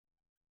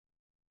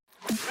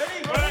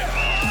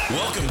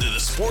Welcome to the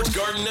Sports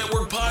Garden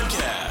Network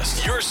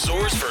podcast, your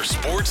source for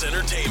sports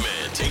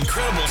entertainment,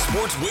 incredible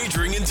sports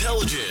wagering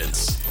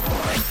intelligence.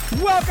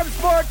 Welcome,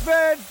 sports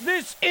fans.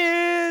 This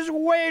is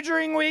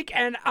Wagering Week,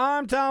 and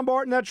I'm Tom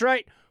Barton. That's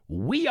right.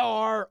 We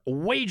are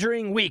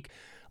Wagering Week.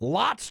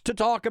 Lots to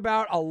talk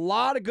about, a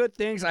lot of good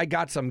things. I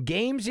got some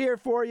games here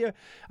for you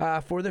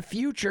for the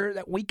future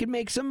that we can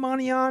make some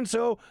money on,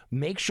 so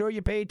make sure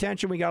you pay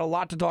attention. We got a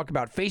lot to talk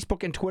about.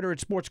 Facebook and Twitter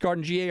at Sports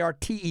Garden,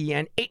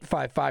 Garten,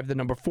 855, the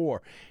number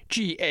 4,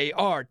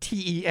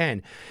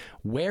 Garten.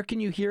 Where can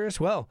you hear us?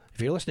 Well,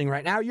 if you're listening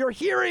right now, you're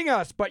hearing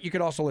us, but you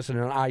can also listen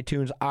on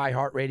iTunes,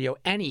 iHeartRadio,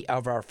 any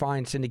of our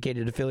fine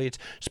syndicated affiliates,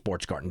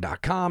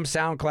 sportsgarden.com,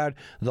 SoundCloud,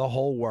 the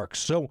whole works.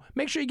 So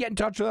make sure you get in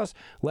touch with us.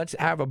 Let's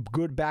have a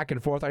good back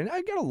and forth. I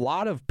get a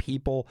lot of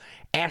people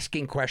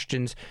asking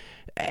questions,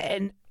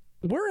 and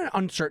we're in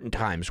uncertain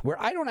times where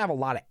I don't have a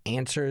lot of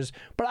answers,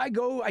 but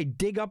I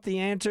dig up the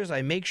answers.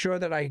 I make sure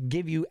that I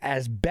give you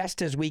as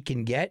best as we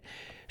can get.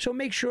 So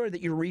make sure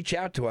that you reach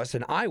out to us,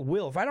 and I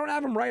will. If I don't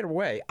have them right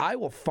away, I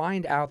will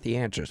find out the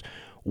answers.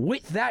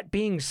 With that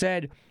being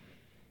said,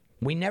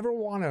 we never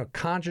want to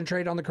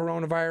concentrate on the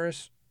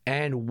coronavirus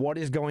and what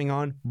is going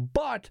on,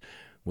 but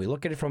we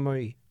look at it from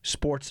a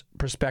sports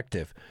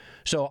perspective.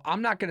 So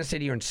I'm not going to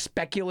sit here and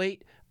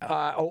speculate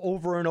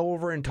over and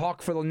over and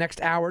talk for the next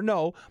hour.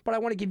 No, but I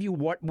want to give you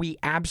what we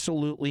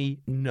absolutely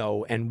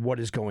know and what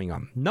is going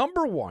on.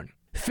 Number one,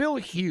 Phil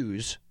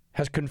Hughes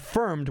has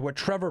confirmed what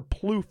Trevor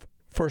Plouffe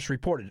first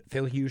reported.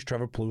 Phil Hughes,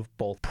 Trevor Plouffe,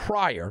 both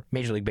prior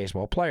Major League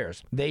Baseball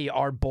players. They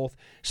are both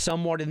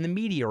somewhat in the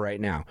media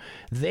right now.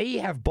 They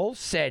have both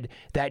said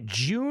that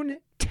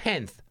June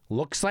 10th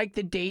looks like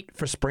the date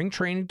for spring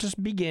training to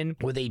begin,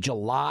 with a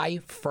July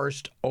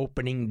 1st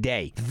opening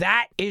day.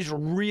 That is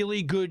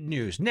really good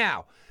news.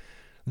 Now,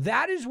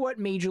 that is what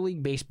Major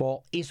League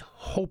Baseball is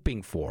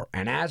hoping for.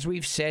 And as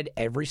we've said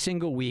every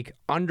single week,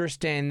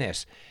 understand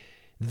this.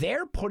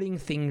 They're putting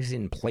things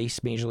in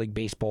place, Major League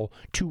Baseball,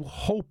 to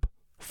hope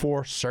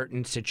for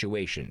certain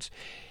situations.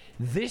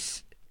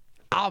 This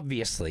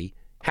obviously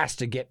has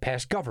to get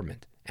past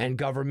government. And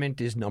government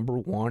is number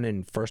one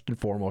and first and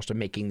foremost of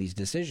making these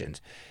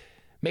decisions.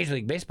 Major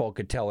League Baseball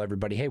could tell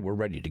everybody, hey, we're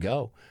ready to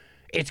go.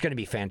 It's going to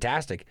be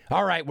fantastic.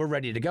 All right, we're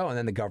ready to go. And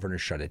then the governor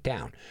shut it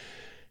down.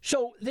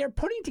 So they're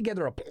putting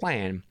together a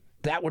plan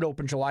that would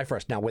open July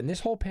 1st. Now, when this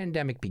whole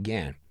pandemic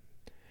began,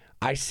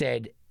 I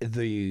said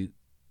the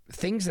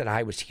things that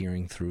I was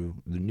hearing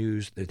through the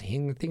news, the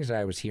things that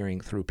I was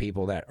hearing through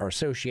people that are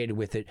associated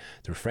with it,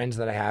 through friends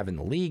that I have in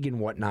the league and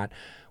whatnot,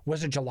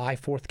 was a July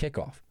 4th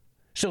kickoff.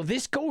 So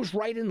this goes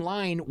right in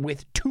line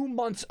with 2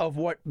 months of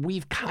what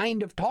we've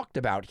kind of talked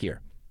about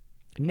here.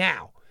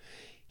 Now,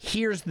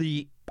 here's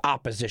the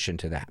opposition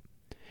to that.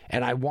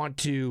 And I want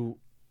to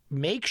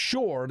make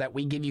sure that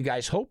we give you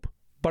guys hope,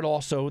 but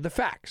also the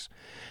facts.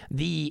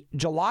 The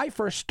July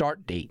 1st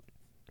start date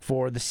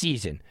for the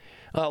season.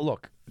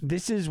 Look,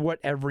 this is what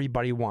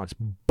everybody wants,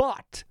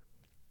 but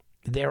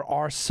there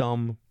are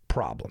some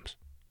problems.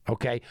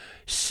 Okay,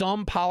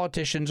 some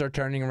politicians are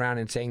turning around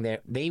and saying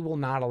that they will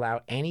not allow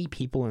any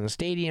people in the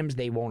stadiums.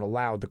 They won't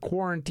allow the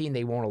quarantine.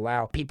 They won't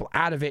allow people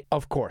out of it.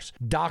 Of course,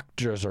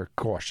 doctors are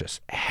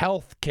cautious.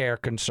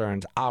 Healthcare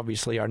concerns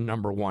obviously are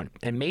number one.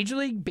 And Major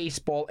League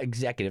Baseball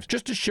executives,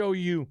 just to show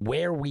you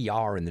where we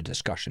are in the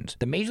discussions,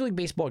 the Major League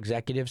Baseball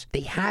executives,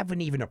 they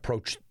haven't even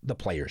approached the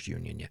players'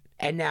 union yet.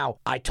 And now,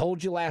 I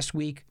told you last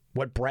week,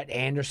 what Brett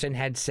Anderson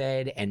had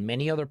said and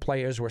many other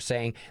players were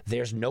saying,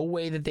 there's no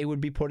way that they would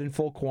be put in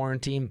full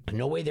quarantine.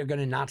 No way they're going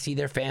to not see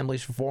their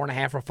families for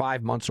 4.5 or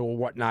 5 months or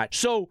whatnot.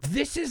 So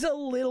this is a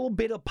little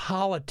bit of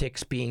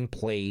politics being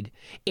played.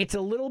 It's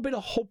a little bit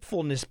of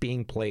hopefulness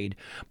being played.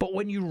 But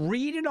when you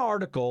read an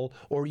article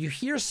or you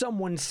hear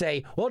someone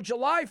say, well,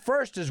 July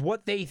 1st is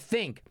what they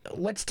think,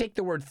 let's take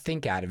the word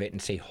think out of it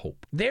and say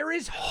hope. There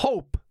is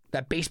hope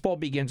that baseball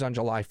begins on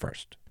July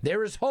 1st.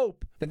 There is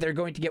hope that they're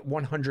going to get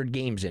 100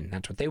 games in.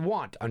 That's what they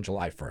want on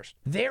July 1st.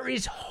 There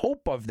is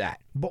hope of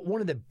that. But one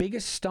of the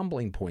biggest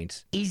stumbling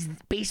points is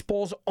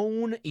baseball's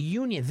own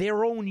union.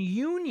 Their own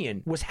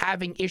union was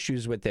having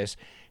issues with this,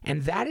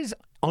 and that is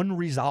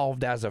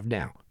unresolved as of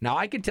now. Now,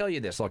 I can tell you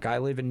this. Look, I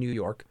live in New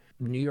York.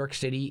 New York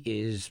City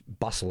is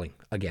bustling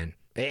again.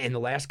 In the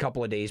last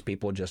couple of days,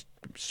 people just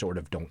sort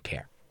of don't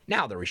care.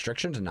 Now, the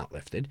restrictions are not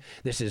lifted.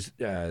 This is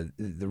the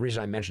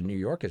reason I mentioned New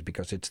York is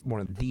because it's one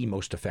of the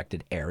most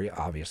affected area,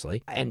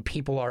 obviously. And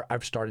people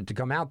have started to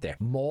come out there.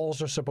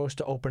 Malls are supposed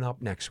to open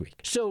up next week.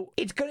 So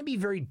it's going to be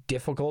very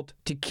difficult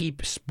to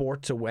keep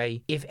sports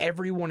away if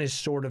everyone is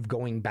sort of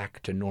going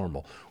back to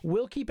normal.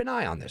 We'll keep an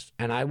eye on this,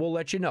 and I will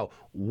let you know.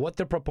 What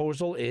the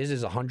proposal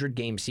is a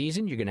 100-game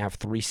season. You're going to have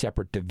 3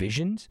 separate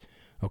divisions.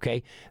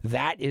 Okay?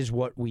 That is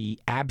what we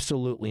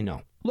absolutely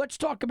know. Let's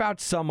talk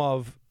about some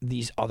of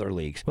these other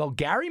leagues. Well,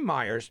 Gary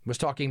Myers was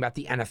talking about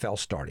the NFL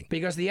starting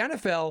because the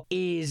NFL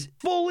is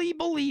fully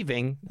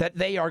believing that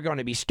they are going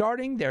to be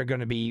starting. They're going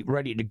to be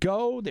ready to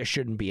go. There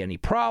shouldn't be any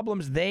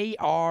problems. They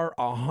are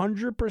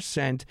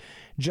 100%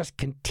 just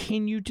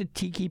continue to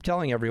keep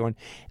telling everyone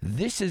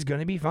this is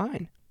going to be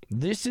fine.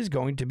 This is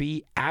going to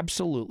be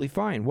absolutely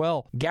fine.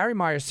 Well, Gary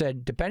Myers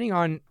said, depending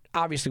on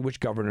obviously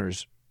which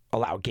governors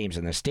allow games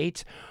in the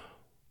states,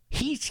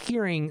 he's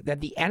hearing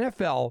that the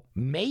NFL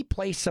may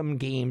play some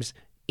games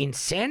in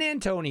San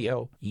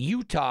Antonio,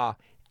 Utah,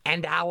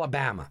 and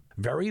Alabama.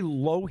 Very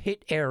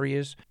low-hit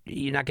areas.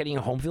 You're not getting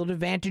a home field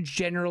advantage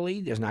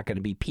generally. There's not going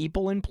to be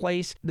people in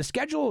place. The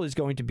schedule is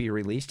going to be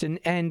released,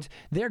 and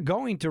they're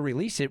going to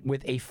release it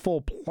with a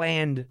full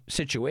planned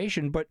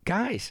situation. But,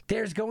 guys,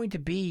 there's going to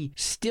be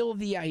still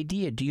the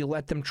idea, do you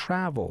let them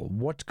travel?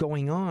 What's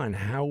going on?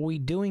 How are we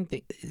doing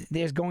things?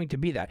 There's going to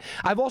be that.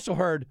 I've also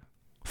heard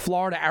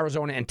Florida,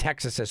 Arizona, and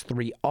Texas as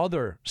 3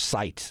 other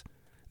sites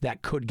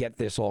that could get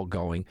this all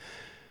going.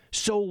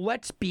 So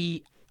let's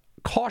be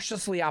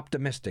cautiously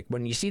optimistic.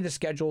 When you see the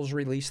schedules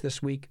released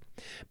this week,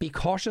 be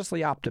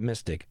cautiously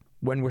optimistic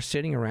when we're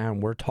sitting around,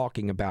 we're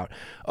talking about,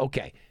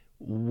 okay,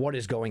 what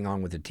is going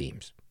on with the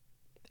teams?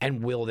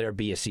 And will there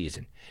be a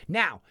season?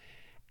 Now,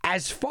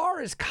 as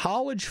far as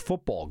college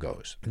football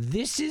goes,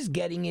 this is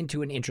getting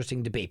into an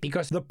interesting debate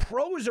because the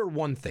pros are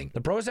one thing.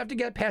 The pros have to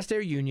get past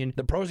their union.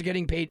 The pros are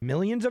getting paid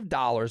millions of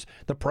dollars.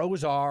 The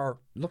pros are,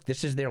 look,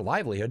 this is their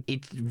livelihood.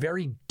 It's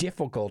very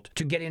difficult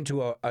to get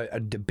into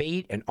a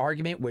debate, an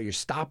argument where you're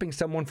stopping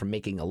someone from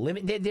making a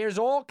living. There's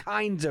all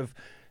kinds of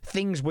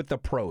things with the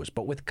pros.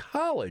 But with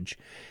college,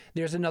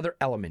 there's another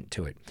element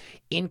to it.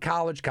 In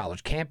college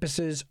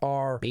campuses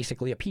are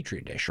basically a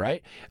petri dish,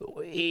 right?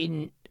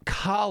 In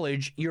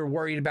college, you're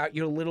worried about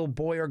your little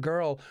boy or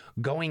girl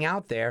going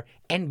out there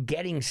and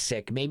getting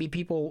sick. Maybe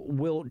people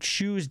will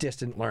choose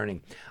distant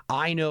learning.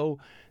 I know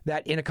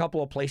that in a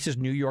couple of places,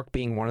 New York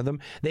being one of them,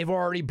 they've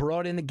already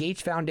brought in the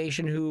Gates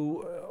Foundation,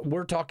 who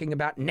we're talking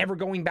about never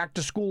going back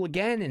to school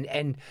again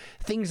and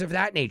things of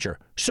that nature.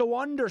 So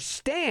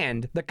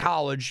understand the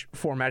college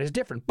format is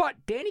different. But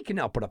Danny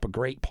Cannell put up a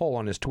great poll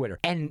on his Twitter,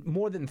 and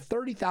more than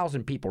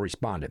 30,000 people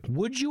responded.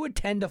 Would you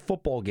attend a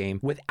football game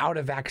without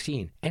a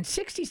vaccine? And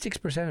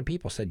 66% of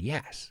people said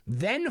yes.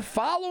 Then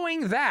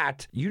following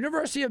that,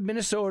 University of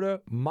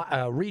Minnesota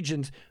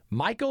Regents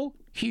Michael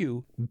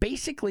Hugh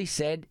basically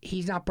said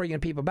he's not bringing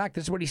people back.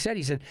 This is what he said.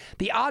 He said,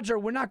 the odds are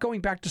we're not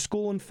going back to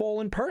school in fall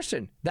in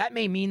person. That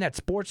may mean that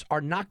sports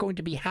are not going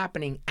to be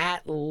happening,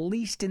 at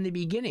least in the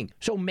beginning.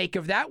 So make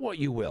of that what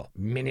you will.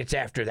 Minutes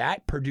after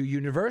that, Purdue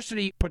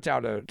University puts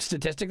out a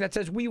statistic that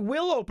says we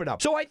will open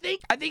up. So I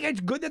think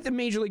it's good that the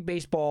Major League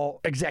Baseball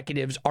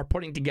executives are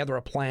putting together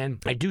a plan.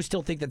 I do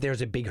still think that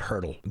there's a big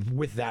hurdle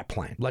with that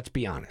plan. Let's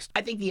be honest.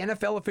 I think the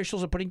NFL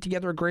officials are putting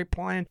together a great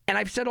plan. And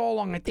I've said all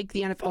along, I think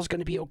the NFL is going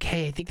to be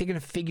okay. I think they're going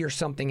to figure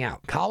something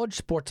out. College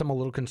sports, I'm a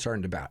little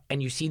concerned about.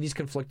 And you see these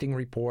conflicting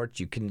reports.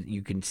 You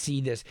can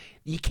see this.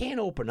 You can't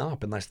open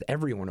up unless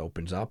everyone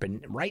opens up.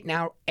 And right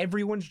now,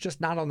 everyone's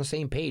just not on the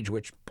same page,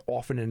 which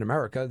often in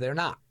America, they're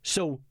not.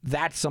 So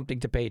that's something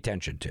to pay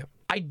attention to.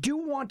 I do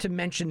want to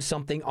mention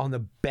something on the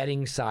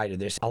betting side of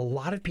this. A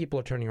lot of people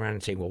are turning around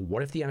and saying, well,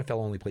 what if the NFL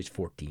only plays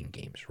 14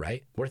 games,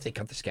 right? What if they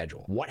cut the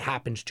schedule? What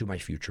happens to my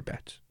future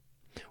bets?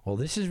 Well,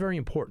 this is very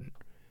important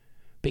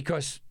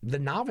because the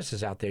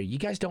novices out there, you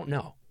guys don't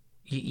know.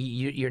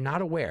 You're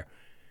not aware.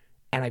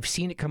 And I've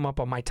seen it come up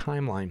on my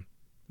timeline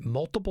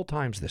multiple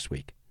times this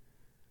week.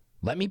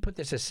 Let me put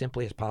this as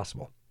simply as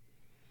possible.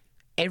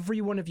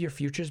 Every one of your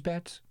futures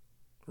bets,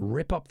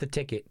 rip up the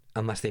ticket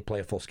unless they play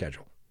a full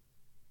schedule.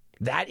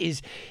 That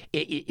is,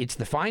 it's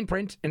the fine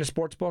print in a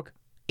sports book.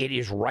 It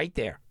is right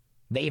there.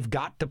 They've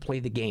got to play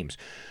the games.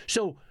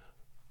 So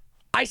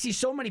I see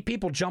so many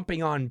people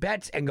jumping on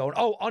bets and going,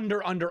 oh,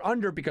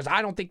 under, because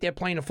I don't think they're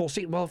playing a full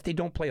season. Well, if they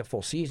don't play a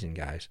full season,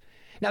 guys.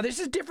 Now, this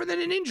is different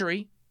than an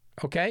injury,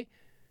 okay?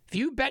 If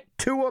you bet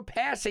Tua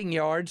passing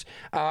yards,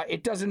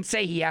 it doesn't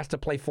say he has to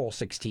play full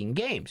 16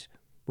 games,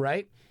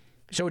 right?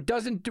 So it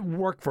doesn't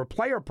work for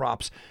player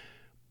props,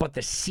 but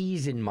the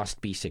season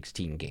must be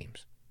 16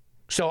 games.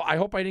 So I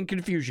hope I didn't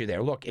confuse you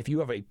there. Look, if you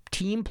have a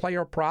team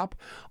player prop,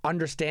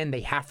 understand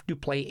they have to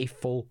play a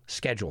full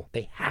schedule.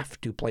 They have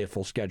to play a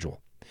full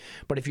schedule.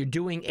 But if you're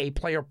doing a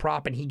player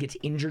prop and he gets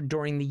injured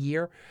during the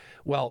year,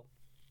 well,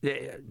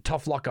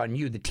 tough luck on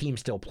you. The team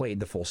still played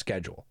the full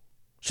schedule.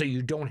 So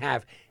you don't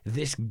have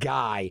this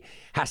guy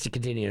has to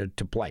continue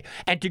to play.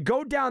 And to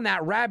go down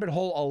that rabbit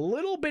hole a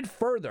little bit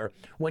further,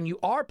 when you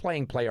are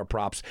playing player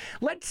props,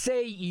 let's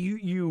say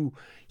you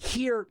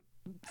hear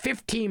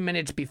 15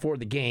 minutes before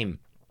the game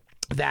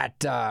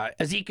that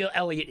Ezekiel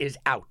Elliott is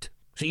out.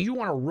 So you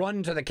want to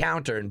run to the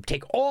counter and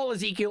take all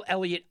Ezekiel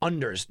Elliott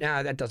unders.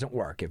 Now, that doesn't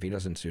work. If he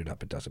doesn't suit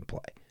up, it doesn't play.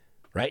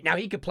 Right? Now,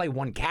 he could play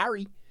one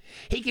carry.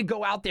 He could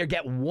go out there,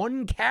 get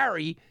one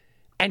carry,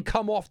 and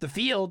come off the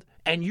field,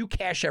 and you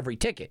cash every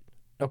ticket.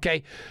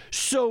 Okay?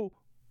 So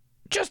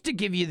just to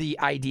give you the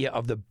idea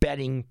of the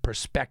betting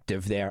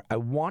perspective there, I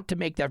want to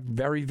make that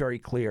very, very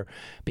clear,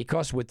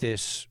 because with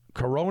this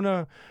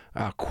corona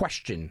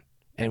question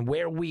and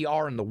where we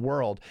are in the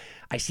world,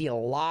 I see a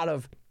lot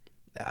of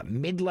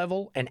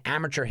mid-level and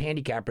amateur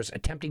handicappers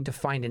attempting to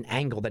find an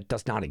angle that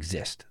does not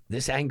exist.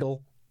 This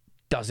angle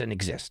doesn't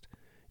exist.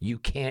 You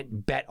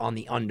can't bet on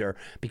the under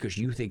because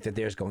you think that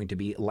there's going to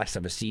be less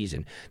of a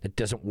season. It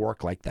doesn't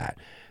work like that.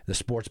 The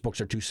sports books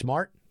are too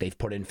smart. They've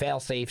put in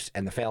fail-safes,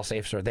 and the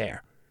fail-safes are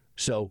there.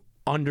 So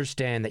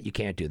understand that you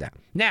can't do that.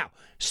 Now,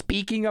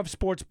 speaking of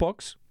sports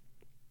books,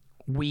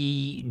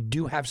 we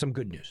do have some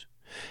good news.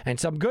 And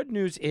some good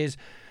news is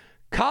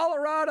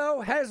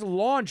Colorado has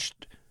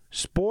launched.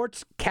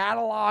 Sports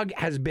catalog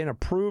has been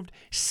approved.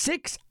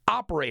 6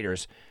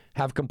 operators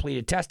have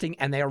completed testing,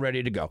 and they are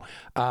ready to go.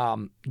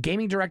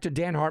 Gaming director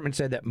Dan Hartman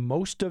said that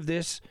most of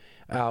this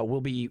will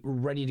be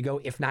ready to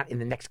go, if not in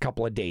the next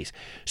couple of days.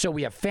 So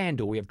we have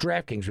FanDuel, we have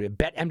DraftKings, we have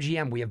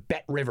BetMGM, we have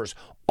BetRivers.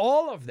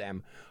 All of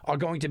them are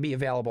going to be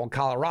available in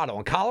Colorado.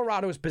 And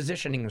Colorado is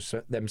positioning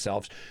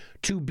themselves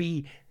to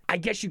be, I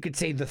guess you could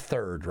say, the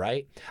third,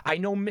 right? I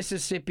know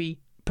Mississippi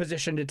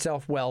positioned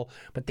itself well,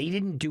 but they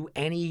didn't do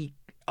any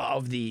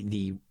of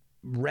the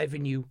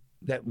revenue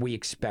that we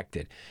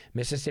expected.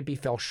 Mississippi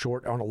fell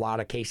short on a lot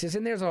of cases,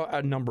 and there's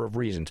a number of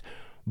reasons.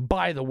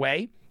 By the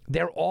way,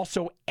 they're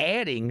also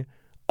adding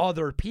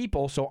other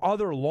people, so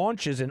other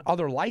launches and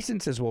other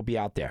licenses will be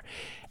out there.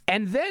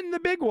 And then the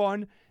big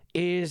one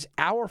is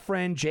our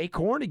friend Jay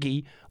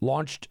Cornegie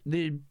launched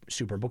the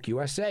Superbook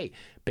USA,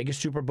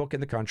 biggest superbook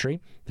in the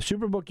country. The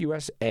Superbook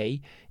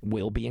USA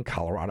will be in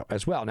Colorado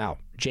as well. Now,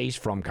 Jay's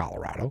from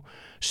Colorado,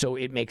 so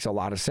it makes a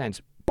lot of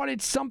sense. But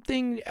it's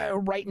something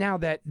right now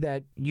that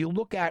you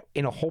look at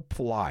in a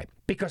hopeful eye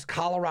because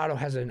Colorado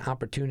has an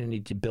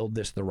opportunity to build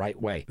this the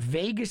right way.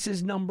 Vegas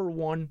is number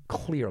 1,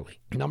 clearly.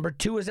 Number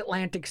 2 is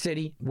Atlantic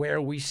City, where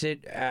we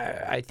sit.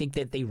 I think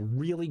that they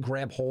really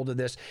grab hold of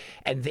this,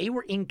 and they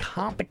were in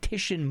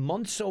competition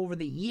months over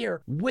the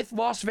year with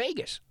Las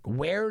Vegas.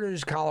 Where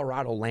does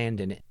Colorado land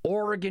in it?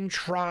 Oregon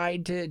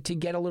tried to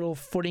get a little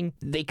footing.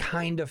 They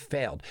kind of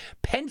failed.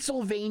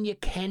 Pennsylvania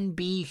can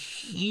be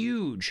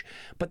huge,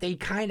 but they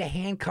kind of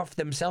handcuffed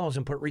themselves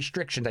and put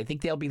restrictions. I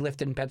think they'll be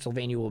lifted in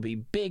Pennsylvania will be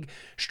big,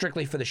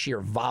 strictly for the sheer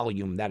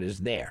volume that is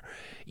there.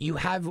 You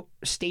have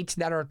states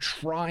that are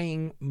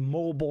trying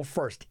mobile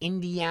first.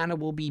 Indiana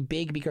will be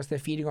big because they're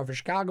feeding off of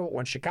Chicago.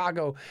 Once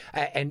Chicago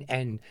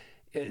and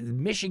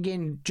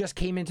Michigan just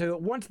came into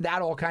it. Once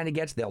that all kind of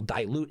gets, they'll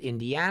dilute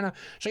Indiana.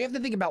 So you have to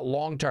think about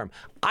long-term.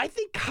 I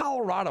think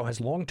Colorado has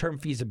long-term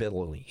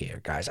feasibility here,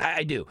 guys.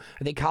 I do.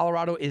 I think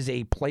Colorado is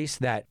a place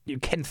that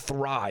can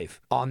thrive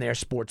on their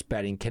sports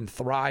betting, can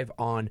thrive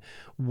on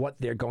what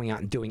they're going out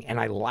and doing. And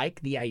I like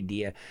the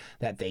idea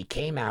that they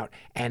came out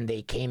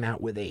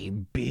with a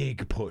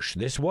big push.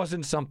 This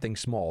wasn't something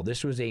small.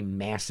 This was a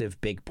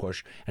massive big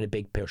push, and a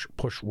big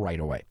push right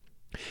away.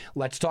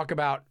 Let's talk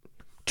about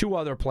 2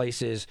 other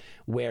places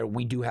where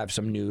we do have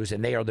some news,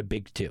 and they are the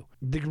big 2.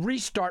 The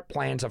restart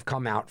plans have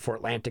come out for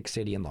Atlantic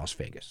City and Las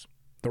Vegas.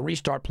 The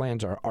restart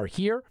plans are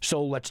here,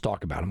 so let's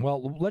talk about them.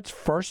 Well, let's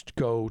first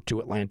go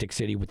to Atlantic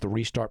City with the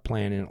restart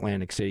plan in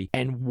Atlantic City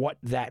and what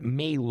that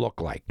may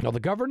look like. Now, the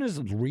governor's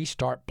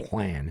restart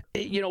plan,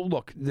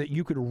 look,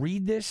 you could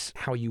read this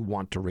how you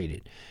want to read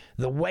it.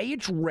 The way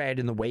it's read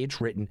and the way it's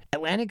written,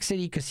 Atlantic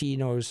City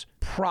casinos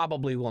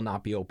probably will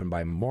not be open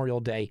by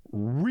Memorial Day.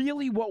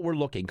 Really what we're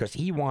looking, because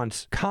he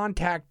wants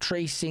contact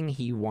tracing,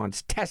 he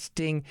wants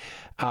testing.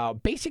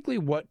 Basically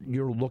what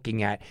you're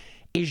looking at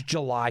is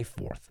July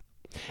 4th.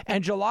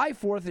 And July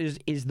 4th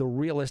is the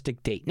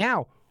realistic date.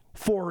 Now,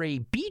 for a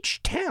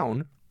beach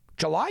town,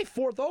 July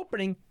 4th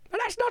opening, well,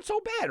 that's not so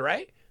bad,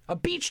 right? A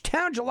beach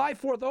town July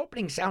 4th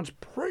opening sounds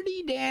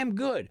pretty damn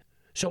good.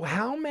 So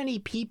how many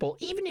people,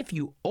 even if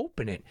you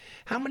open it,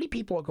 how many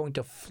people are going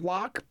to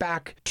flock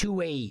back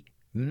to a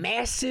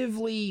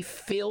massively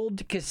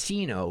filled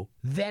casino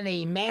than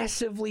a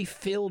massively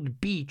filled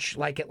beach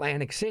like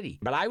Atlantic City?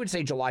 But I would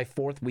say July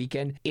 4th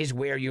weekend is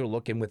where you're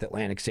looking with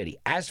Atlantic City.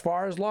 As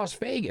far as Las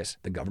Vegas,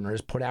 the governor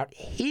has put out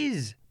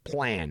his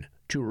plan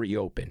to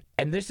reopen.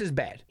 And this is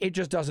bad. It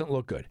just doesn't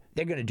look good.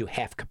 They're going to do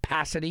half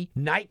capacity,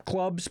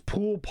 nightclubs,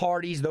 pool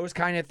parties, those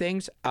kind of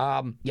things.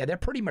 They're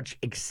pretty much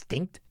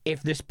extinct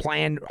if this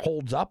plan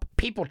holds up.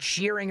 People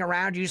cheering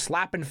around you,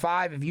 slapping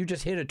 5 if you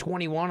just hit a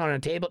 21 on a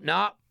table.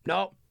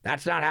 No,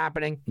 that's not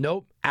happening.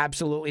 Nope,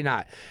 absolutely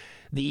not.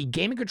 The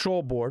Gaming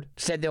Control Board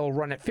said they'll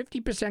run at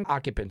 50%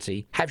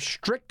 occupancy, have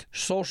strict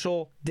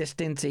social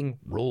distancing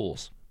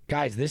rules.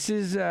 Guys, this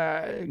is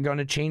going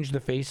to change the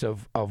face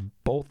of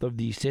both of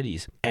these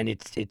cities, and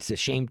it's a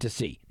shame to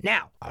see.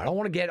 Now, I don't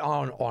want to get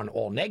on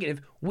all negative.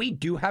 We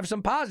do have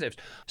some positives.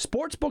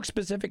 Sportsbooks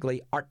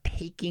specifically are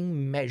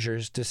taking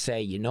measures to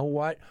say, you know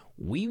what?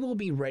 We will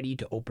be ready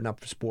to open up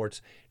for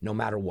sports no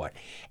matter what.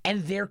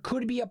 And there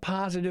could be a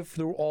positive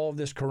through all of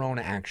this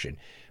corona action,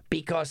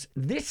 because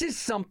this is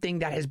something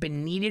that has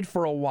been needed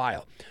for a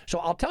while. So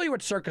I'll tell you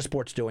what Circus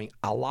Sport's doing.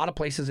 A lot of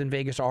places in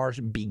Vegas are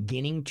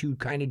beginning to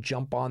kind of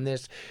jump on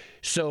this.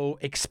 So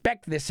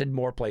expect this in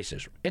more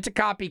places. It's a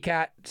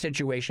copycat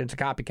situation. It's a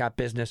copycat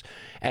business,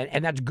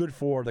 and that's good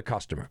for the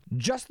customer.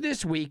 Just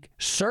this week,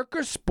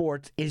 Circus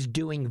Sports is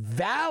doing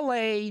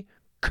valet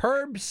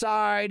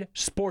curbside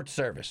sports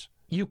service.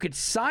 You could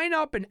sign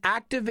up and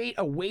activate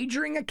a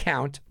wagering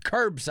account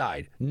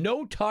curbside.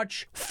 No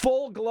touch,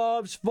 full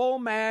gloves, full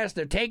mask.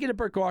 They're taking the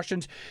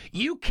precautions.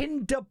 You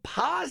can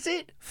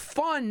deposit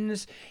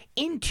funds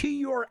into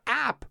your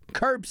app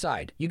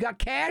curbside. You got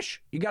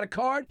cash? You got a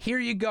card? Here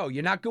you go.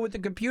 You're not good with the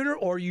computer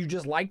or you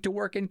just like to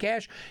work in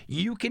cash?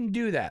 You can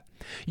do that.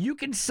 You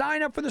can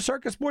sign up for the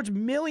Circa Sports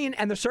Million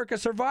and the Circa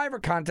Survivor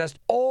contest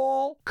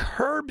all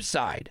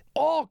curbside.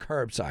 All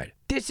curbside.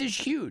 This is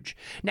huge.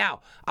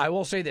 Now, I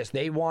will say this.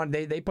 They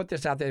put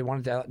this out there. They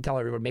wanted to tell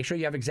everyone, make sure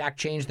you have exact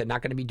change. They're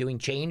not going to be doing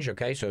change,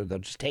 okay? So they're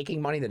just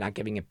taking money. They're not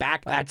giving it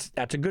back.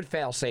 That's a good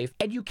fail-safe.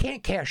 And you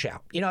can't cash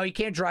out. You know, you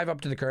can't drive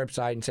up to the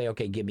curbside and say,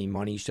 okay, give me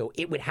money. So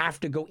it would have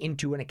to go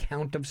into an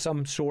account of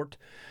some sort.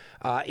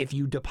 If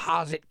you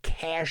deposit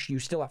cash, you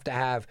still have to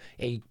have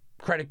a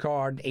credit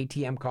card,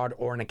 ATM card,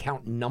 or an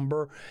account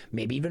number,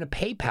 maybe even a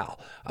PayPal,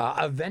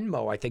 a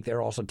Venmo, I think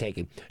they're also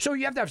taking. So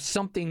you have to have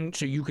something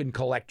so you can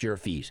collect your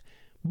fees.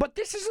 But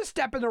this is a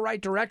step in the right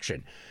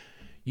direction.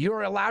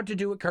 You're allowed to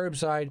do it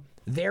curbside.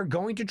 They're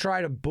going to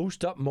try to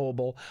boost up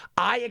mobile.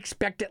 I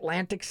expect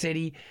Atlantic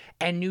City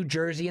and New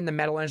Jersey and the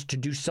Meadowlands to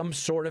do some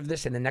sort of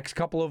this in the next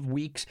couple of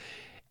weeks.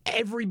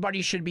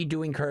 Everybody should be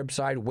doing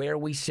curbside where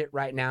we sit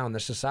right now in the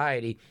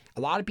society.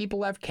 A lot of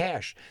people have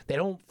cash. They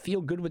don't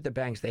feel good with the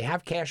banks. They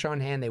have cash on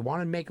hand. They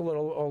want to make a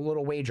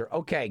little wager.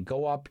 Okay,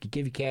 go up,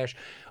 give you cash.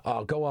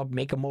 Go up,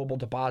 make a mobile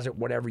deposit,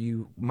 whatever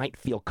you might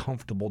feel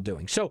comfortable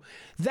doing. So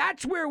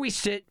that's where we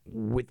sit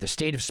with the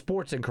state of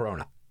sports in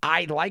Corona.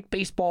 I like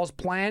baseball's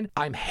plan.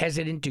 I'm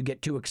hesitant to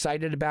get too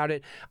excited about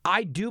it.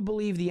 I do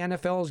believe the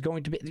NFL is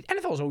going to be... The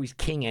NFL is always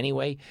king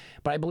anyway,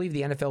 but I believe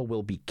the NFL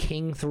will be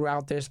king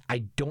throughout this.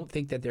 I don't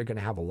think that they're going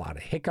to have a lot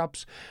of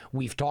hiccups.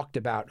 We've talked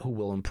about who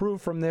will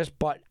improve from this,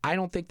 but I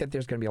don't think that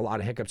there's going to be a lot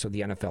of hiccups with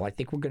the NFL. I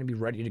think we're going to be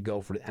ready to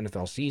go for the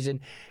NFL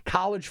season.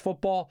 College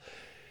football,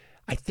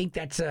 I think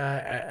that's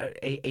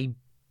a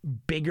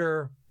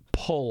bigger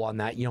pull on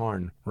that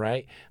yarn,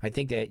 right? I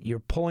think that you're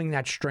pulling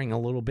that string a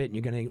little bit and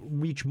you're going to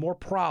reach more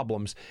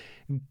problems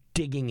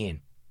digging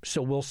in.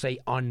 So we'll say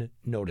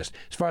unnoticed.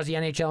 As far as the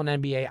NHL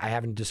and NBA, I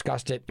haven't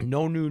discussed it.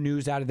 No new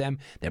news out of them.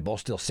 They're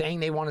both still saying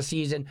they want a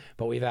season,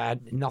 but we've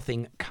had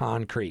nothing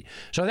concrete.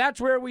 So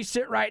that's where we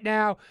sit right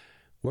now.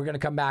 We're going to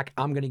come back.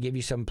 I'm going to give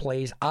you some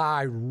plays.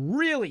 I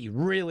really,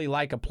 really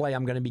like a play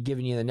I'm going to be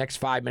giving you in the next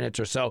 5 minutes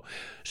or so.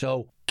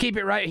 So keep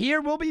it right here.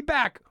 We'll be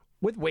back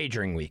with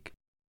Wagering Week.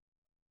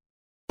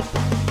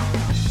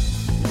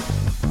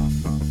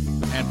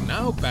 And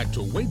now back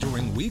to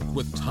Wagering Week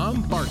with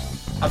Tom Barton.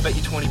 I'll bet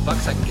you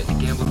 $20 I can get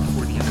you gambling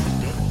before the end of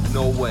the day.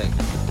 No way.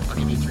 I'll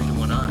give you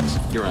 3-1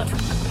 odds. You're on.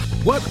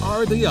 What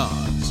are the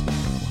odds?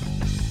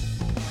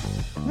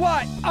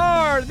 What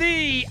are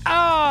the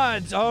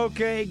odds?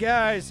 Okay,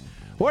 guys.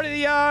 What are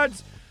the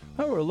odds?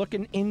 Well, we're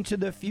looking into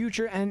the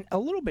future, and a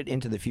little bit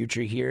into the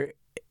future here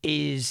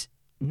is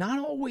not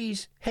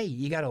always, hey,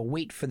 you got to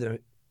wait for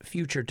the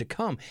future to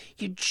come.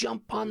 You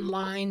jump on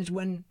lines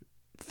when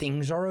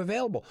things are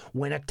available,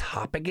 when a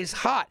topic is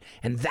hot.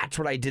 And that's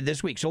what I did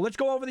this week. So let's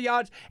go over the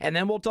odds and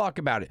then we'll talk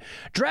about it.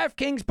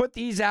 DraftKings put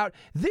these out.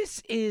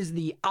 This is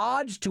the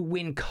odds to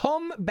win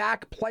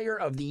Comeback Player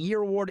of the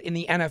Year award in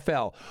the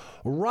NFL.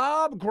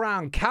 Rob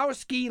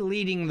Gronkowski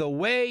leading the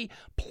way,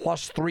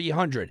 plus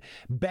 300.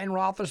 Ben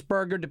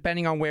Roethlisberger,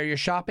 depending on where you're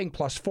shopping,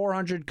 plus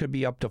 400, could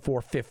be up to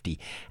 450.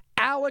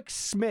 Alex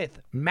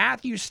Smith,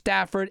 Matthew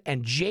Stafford,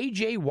 and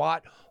J.J.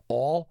 Watt,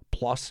 all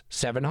plus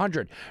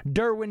 700.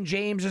 Derwin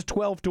James is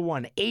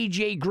 12-1.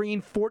 A.J.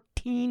 Green,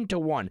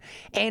 14-1.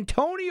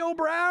 Antonio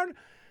Brown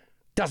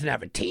doesn't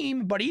have a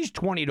team, but he's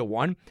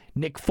 20-1.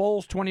 Nick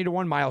Foles,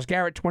 20-1. Myles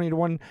Garrett,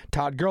 20-1.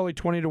 Todd Gurley,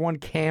 20-1.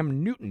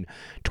 Cam Newton,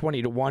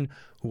 20-1,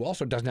 who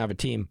also doesn't have a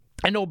team.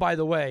 And oh, by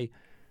the way,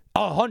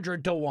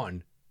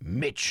 100-1.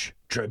 Mitch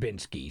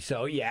Trubisky.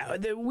 So, yeah,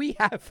 we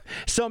have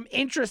some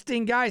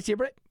interesting guys here,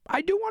 but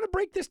I do want to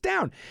break this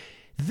down.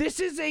 This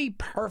is a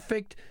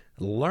perfect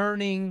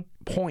learning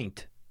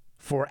point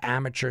for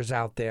amateurs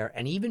out there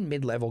and even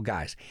mid-level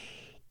guys.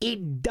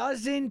 It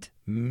doesn't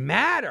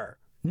matter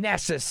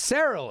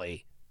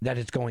necessarily that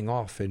it's going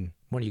off in,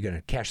 when are you going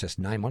to cash this,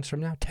 9 months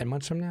from now, 10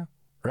 months from now,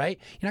 right?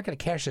 You're not going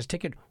to cash this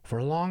ticket for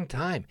a long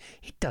time.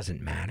 It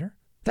doesn't matter.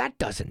 That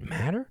doesn't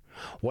matter.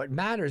 What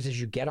matters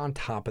is you get on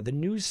top of the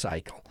news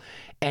cycle.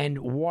 And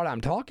what I'm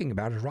talking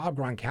about is Rob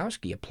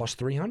Gronkowski at plus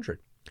 300.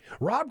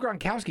 Rob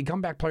Gronkowski,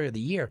 Comeback Player of the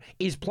Year,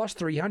 is plus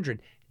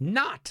 300,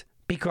 not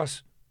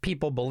because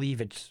people believe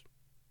it's,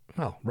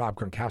 well, Rob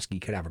Gronkowski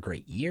could have a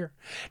great year.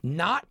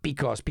 Not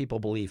because people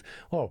believe,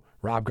 oh,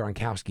 Rob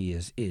Gronkowski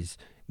is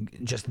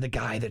just the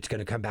guy that's going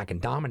to come back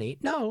and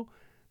dominate. No,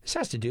 this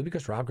has to do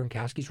because Rob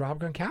Gronkowski's Rob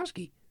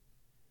Gronkowski.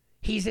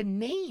 He's a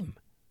name.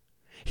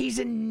 He's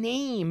a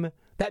name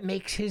that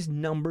makes his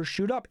numbers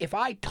shoot up. If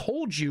I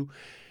told you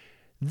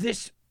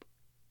this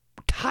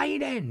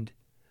tight end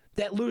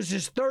that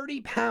loses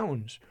 30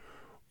 pounds,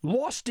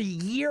 lost a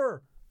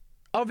year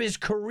of his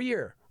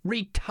career,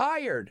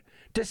 retired,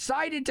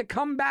 decided to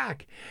come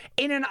back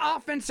in an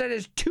offense that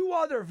has two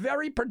other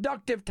very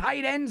productive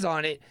tight ends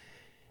on it,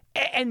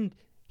 and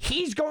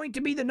He's going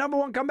to be the number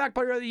one comeback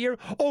player of the year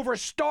over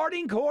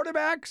starting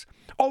quarterbacks,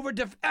 over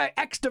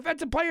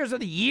ex-defensive players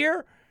of the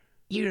year.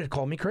 You're going to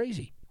call me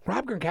crazy.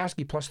 Rob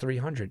Gronkowski plus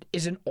 300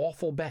 is an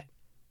awful bet.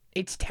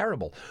 It's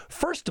terrible.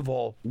 First of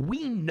all,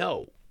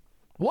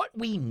 what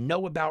we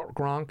know about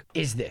Gronk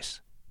is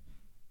this.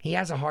 He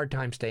has a hard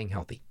time staying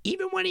healthy.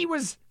 Even when he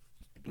was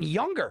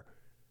younger,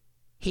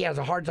 he has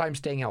a hard time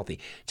staying healthy.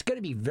 It's going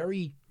to be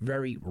very,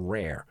 very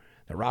rare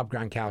that Rob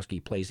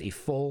Gronkowski plays a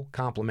full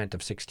complement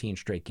of 16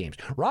 straight games.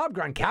 Rob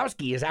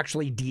Gronkowski is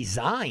actually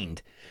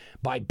designed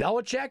by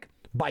Belichick,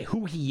 by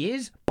who he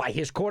is, by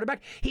his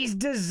quarterback. He's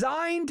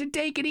designed to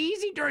take it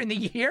easy during the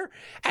year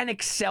and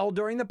excel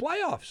during the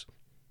playoffs.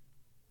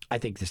 I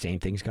think the same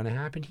thing's going to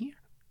happen here.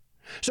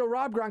 So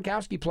Rob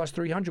Gronkowski plus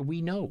 300,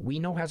 we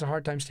know has a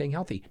hard time staying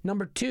healthy.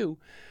 Number two,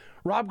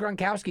 Rob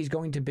Gronkowski is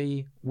going to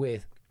be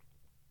with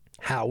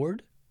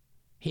Howard.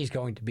 He's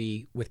going to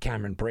be with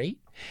Cameron Brate.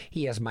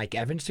 He has Mike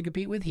Evans to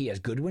compete with. He has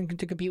Goodwin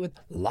to compete with.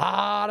 A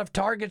lot of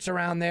targets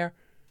around there.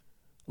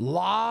 A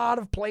lot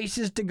of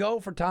places to go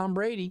for Tom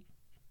Brady.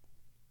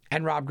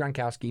 And Rob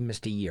Gronkowski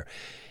missed a year.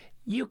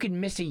 You can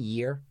miss a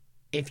year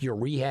if you're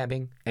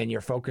rehabbing and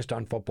you're focused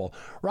on football.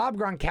 Rob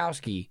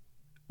Gronkowski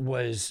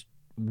was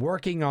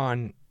working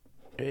on,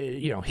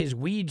 his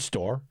weed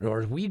store or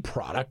his weed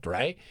product,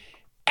 right?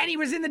 And he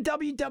was in the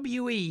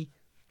WWE,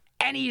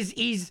 and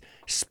he's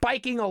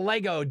spiking a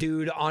Lego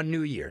dude on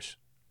New Year's,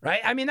 right?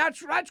 I mean,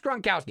 that's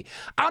Gronkowski.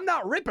 I'm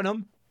not ripping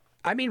him.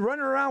 I mean,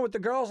 running around with the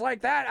girls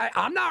like that,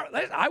 I'm not.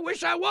 I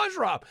wish I was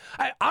Rob.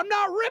 I'm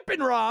not ripping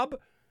Rob.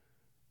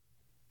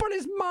 But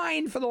his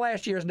mind for the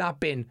last year has not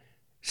been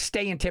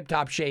stay in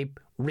tip-top shape,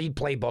 read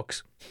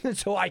playbooks,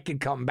 so I can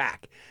come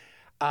back.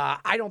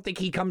 I don't think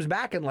he comes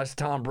back unless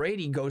Tom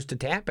Brady goes to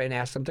Tampa and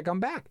asks him to come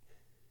back.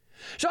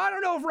 So I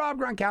don't know if Rob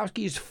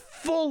Gronkowski is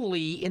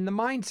fully in the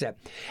mindset.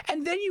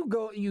 And then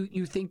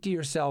you think to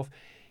yourself,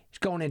 he's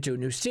going into a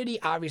new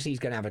city. Obviously, he's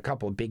going to have a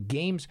couple of big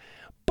games.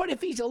 But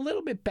if he's a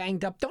little bit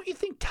banged up, don't you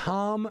think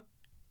Tom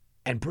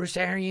and Bruce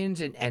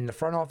Arians and the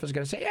front office are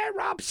going to say, hey,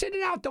 Rob, sit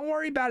it out. Don't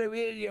worry about it.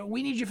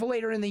 We need you for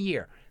later in the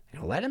year.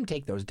 Let him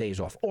take those days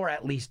off, or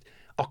at least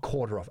a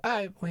quarter off.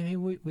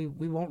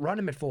 We won't run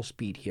him at full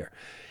speed here.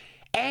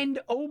 And,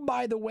 oh,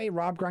 by the way,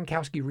 Rob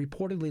Gronkowski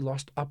reportedly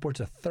lost upwards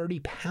of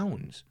 30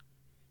 pounds.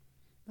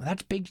 Well,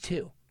 that's big,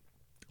 too.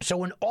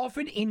 So an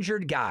often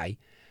injured guy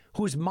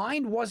whose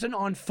mind wasn't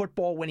on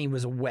football when he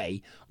was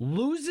away,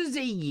 loses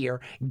a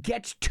year,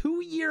 gets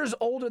 2 years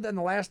older than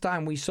the last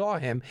time we saw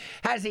him,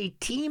 has a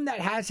team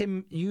that has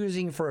him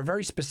using for a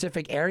very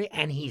specific area,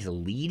 and he's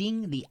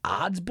leading the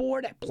odds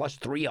board at plus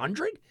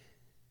 300?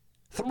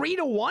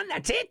 3-1,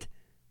 that's it?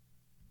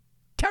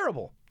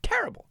 Terrible.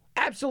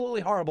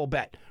 Absolutely horrible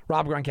bet,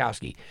 Rob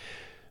Gronkowski.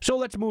 So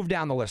let's move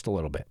down the list a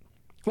little bit.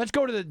 Let's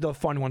go to the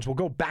fun ones. We'll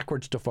go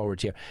backwards to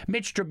forwards here.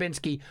 Mitch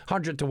Trubisky,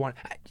 100-1.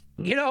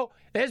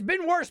 There's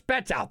been worse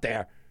bets out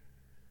there.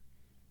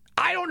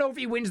 I don't know if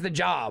he wins the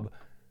job.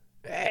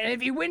 And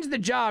if he wins the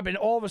job and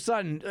all of a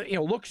sudden,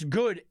 looks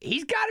good,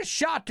 he's got a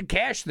shot to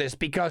cash this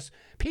because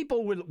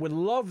people would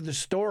love the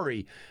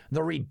story,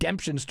 the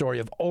redemption story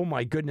of, oh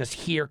my goodness,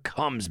 here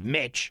comes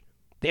Mitch.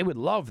 They would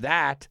love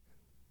that.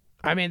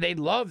 I mean, they'd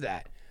love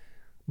that.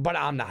 But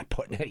I'm not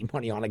putting any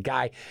money on a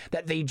guy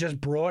that they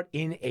just brought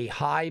in a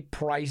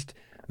high-priced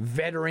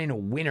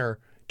veteran winner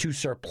to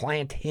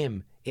supplant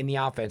him in the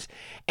offense.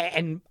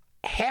 And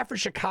half of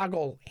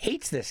Chicago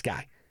hates this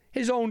guy.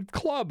 His own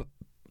club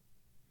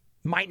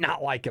might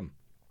not like him.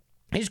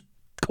 His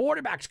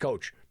quarterback's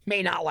coach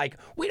may not like him.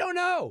 We don't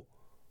know.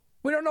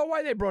 We don't know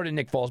why they brought in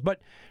Nick Foles,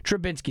 but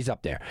Trubisky's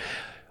up there.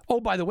 Oh,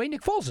 by the way,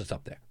 Nick Foles is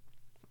up there.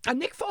 And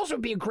Nick Foles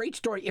would be a great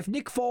story if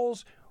Nick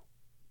Foles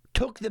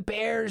took the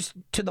Bears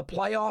to the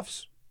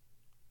playoffs.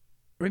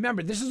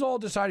 Remember, this is all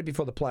decided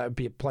before the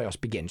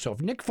playoffs begin. So if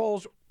Nick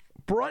Foles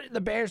brought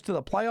the Bears to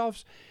the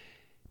playoffs,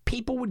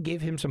 people would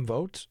give him some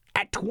votes.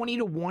 At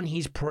 20-1,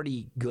 he's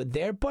pretty good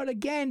there. But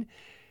again,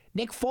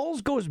 Nick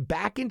Foles goes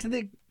back into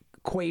the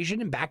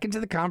equation and back into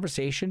the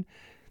conversation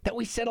that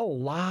we said a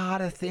lot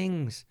of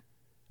things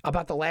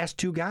about the last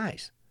two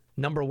guys.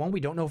 Number one, we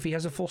don't know if he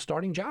has a full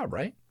starting job,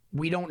 right?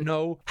 We don't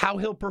know how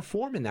he'll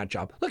perform in that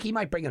job. Look, he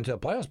might bring them to the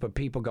playoffs, but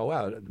people go,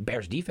 oh, the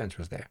Bears defense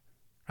was there.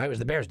 Right? It was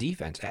the Bears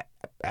defense.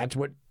 That's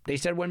what they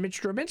said when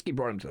Mitch Trubisky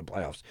brought him to the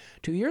playoffs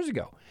 2 years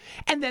ago.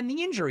 And then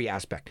the injury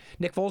aspect.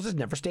 Nick Foles has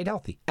never stayed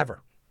healthy,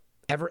 ever.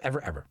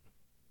 Ever.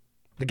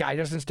 The guy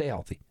doesn't stay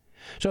healthy.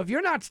 So if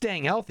you're not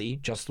staying healthy,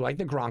 just like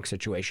the Gronk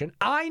situation,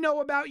 I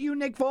know about you,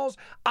 Nick Foles.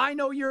 I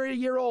know you're a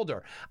year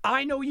older.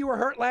 I know you were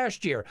hurt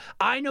last year.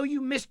 I know you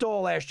missed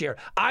all last year.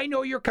 I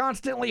know you're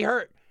constantly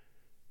hurt.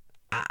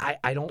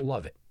 I don't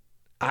love it.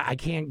 I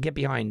can't get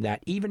behind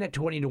that. Even at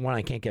 20-1,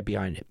 I can't get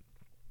behind it.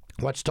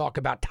 Let's talk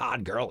about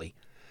Todd Gurley.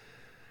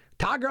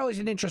 Todd Gurley's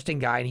an interesting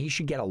guy, and he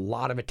should get a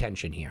lot of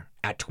attention here.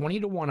 At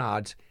 20-1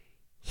 odds,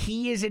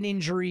 he is an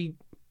injury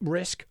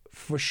risk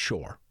for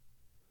sure.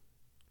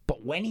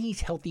 But when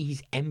he's healthy,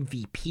 he's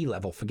MVP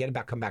level. Forget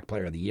about comeback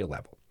player of the year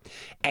level.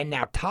 And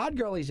now Todd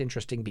Gurley's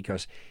interesting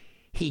because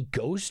he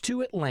goes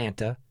to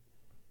Atlanta,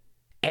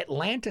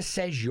 Atlanta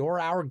says you're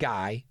our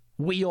guy.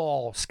 We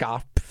all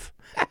scoff.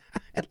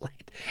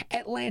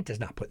 Atlanta's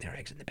not putting their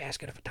eggs in the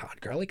basket of a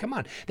Todd Gurley. Come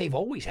on. They've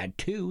always had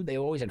two. They've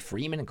always had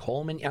Freeman and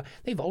Coleman.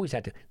 They've always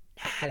had to.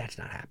 That's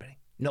not happening.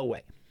 No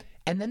way.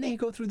 And then they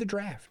go through the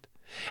draft.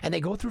 And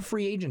they go through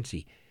free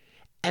agency.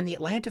 And the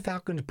Atlanta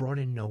Falcons brought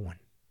in no one.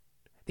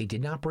 They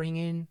did not bring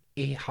in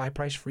a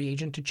high-priced free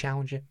agent to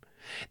challenge him.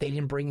 They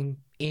didn't bring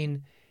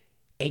in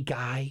a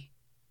guy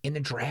in the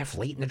draft,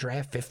 late in the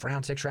draft, 5th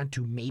round, 6th round,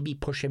 to maybe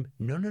push him.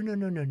 No.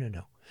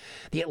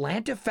 The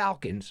Atlanta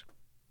Falcons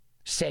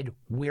said,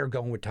 we're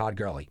going with Todd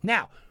Gurley.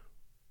 Now,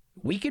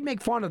 we can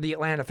make fun of the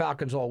Atlanta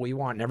Falcons all we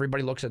want, and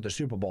everybody looks at the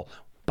Super Bowl,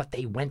 but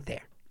they went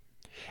there.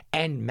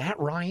 And Matt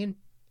Ryan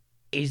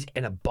is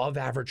an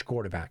above-average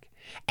quarterback,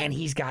 and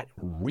he's got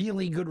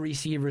really good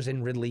receivers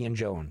in Ridley and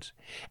Jones,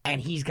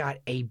 and he's got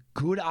a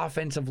good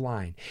offensive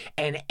line,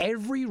 and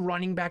every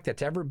running back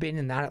that's ever been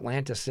in that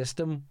Atlanta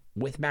system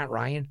with Matt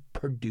Ryan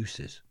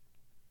produces.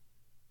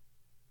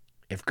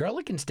 If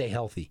Gurley can stay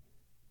healthy,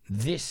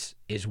 this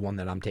is one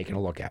that I'm taking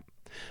a look at.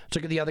 Let's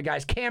look at the other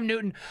guys. Cam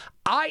Newton.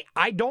 I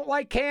don't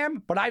like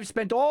Cam, but I've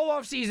spent all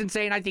offseason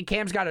saying I think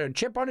Cam's got a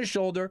chip on his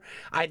shoulder.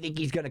 I think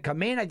he's going to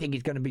come in. I think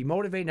he's going to be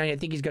motivated. And I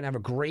think he's going to have a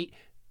great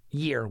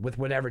year with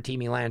whatever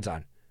team he lands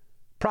on.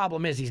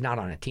 Problem is, he's not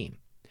on a team.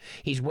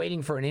 He's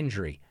waiting for an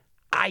injury.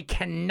 I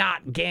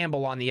cannot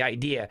gamble on the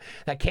idea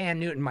that Cam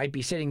Newton might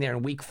be sitting there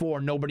in week 4.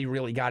 Nobody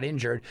really got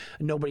injured.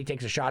 Nobody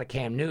takes a shot at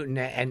Cam Newton,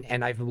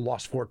 and I've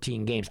lost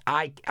 14 games.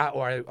 I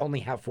only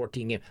have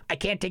 14 games. I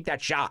can't take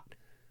that shot.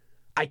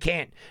 I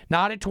can't.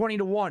 Not at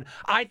 20-1.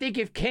 I think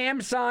if Cam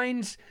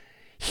signs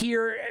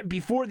here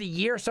before the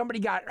year, somebody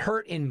got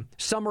hurt in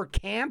summer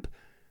camp,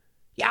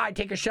 yeah, I'd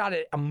take a shot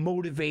at a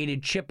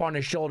motivated, chip on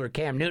his shoulder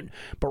Cam Newton.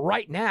 But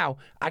right now,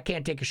 I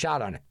can't take a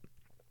shot on it.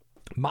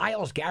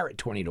 Myles Garrett,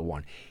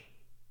 20-1.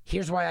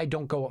 Here's why I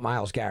don't go with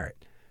Myles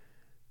Garrett.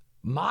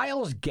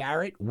 Myles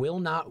Garrett will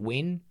not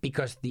win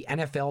because the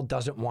NFL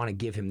doesn't want to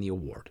give him the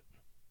award.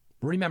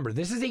 Remember,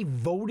 this is a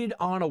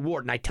voted-on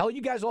award. And I tell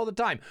you guys all the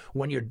time,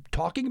 when you're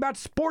talking about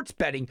sports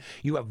betting,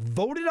 you have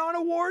voted-on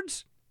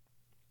awards,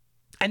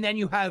 and then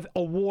you have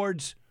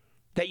awards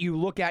that you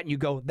look at and you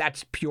go,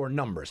 that's pure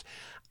numbers.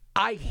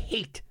 I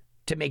hate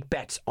to make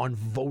bets on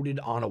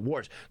voted-on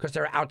awards because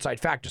there are outside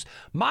factors.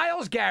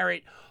 Myles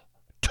Garrett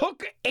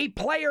took a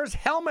player's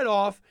helmet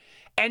off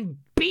and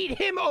beat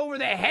him over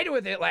the head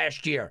with it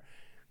last year.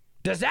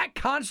 Does that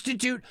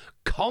constitute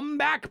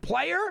comeback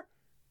player?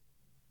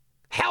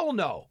 Hell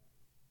no.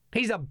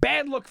 He's a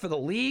bad look for the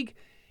league.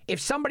 If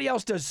somebody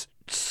else does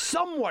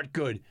somewhat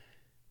good,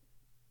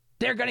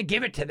 they're going to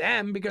give it to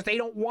them because they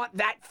don't want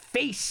that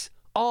face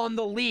on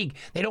the league.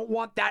 They don't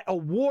want that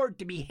award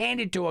to be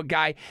handed to a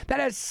guy that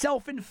has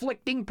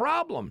self-inflicting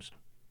problems.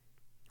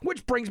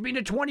 Which brings me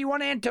to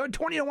 20-1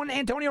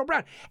 Antonio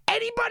Brown.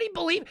 Anybody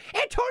believe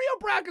Antonio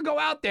Brown could go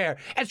out there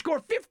and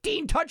score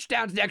 15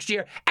 touchdowns next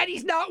year and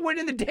he's not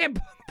winning the damn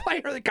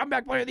the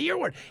comeback player of the year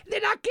award?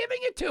 They're not giving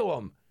it to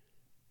him.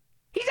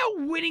 He's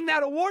not winning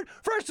that award.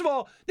 First of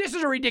all, this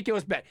is a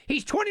ridiculous bet.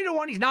 He's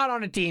 20-1. He's not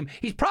on a team.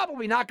 He's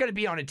probably not going to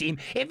be on a team.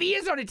 If he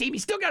is on a team,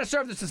 he's still got to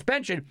serve the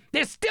suspension.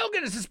 They're still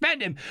going to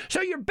suspend him.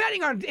 So you're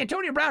betting on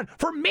Antonio Brown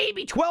for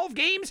maybe 12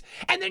 games,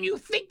 and then do you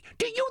think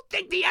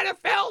the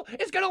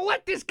NFL is going to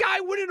let this guy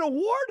win an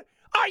award?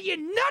 Are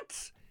you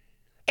nuts?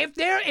 If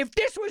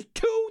this was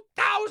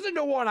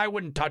 2,000-1, I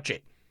wouldn't touch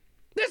it.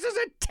 This is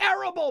a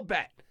terrible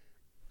bet.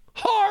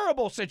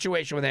 Horrible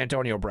situation with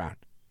Antonio Brown.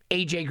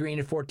 A.J. Green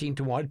at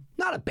 14-1.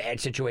 Not a bad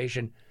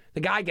situation.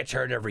 The guy gets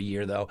hurt every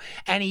year, though.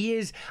 And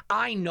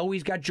I know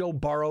he's got Joe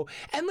Burrow.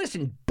 And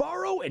listen,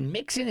 Burrow and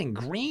Mixon and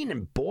Green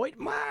and Boyd,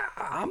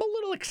 I'm a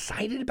little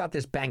excited about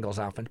this Bengals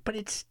offense, but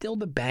it's still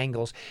the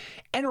Bengals.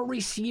 And a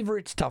receiver,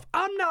 it's tough.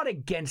 I'm not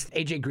against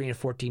A.J. Green at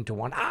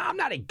 14-1. I'm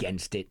not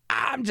against it.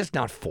 I'm just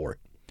not for it.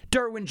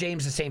 Derwin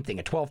James, the same thing,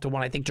 at 12-1.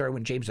 I think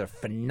Derwin James is a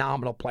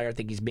phenomenal player. I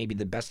think he's maybe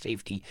the best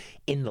safety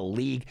in the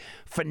league.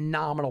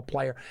 Phenomenal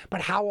player.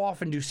 But how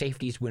often do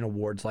safeties win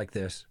awards like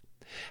this?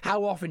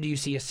 How often do you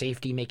see a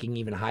safety making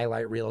even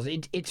highlight reels?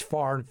 It's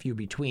far and few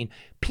between.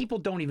 People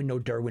don't even know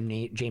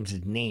Derwin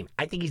James' name.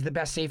 I think he's the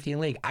best safety in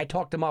the league. I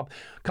talked him up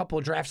a couple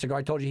of drafts ago.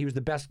 I told you he was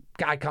the best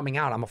guy coming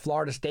out. I'm a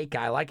Florida State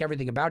guy. I like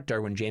everything about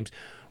Derwin James.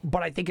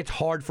 But I think it's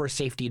hard for a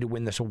safety to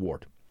win this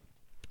award.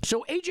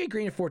 So A.J.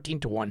 Green at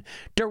 14-1,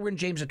 Derwin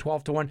James at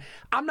 12-1.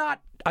 I'm not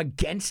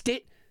against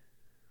it,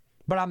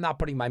 but I'm not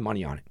putting my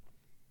money on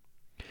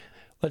it.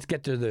 Let's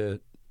get to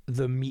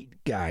the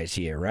meat guys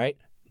here, right?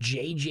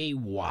 J.J.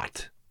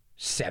 Watt,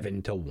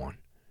 7-1.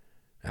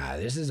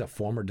 This is a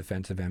former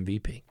defensive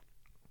MVP.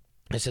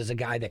 This is a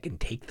guy that can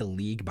take the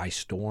league by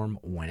storm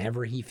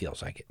whenever he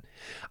feels like it.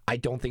 I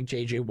don't think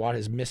J.J. Watt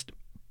has missed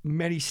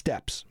many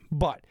steps,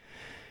 but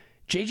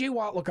J.J.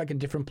 Watt looked like a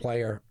different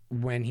player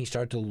when he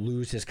started to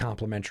lose his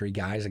complementary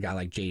guys. A guy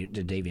like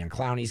Jadeveon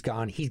Clowney's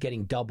gone. He's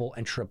getting double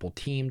and triple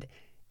teamed.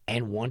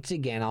 And once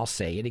again, I'll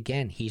say it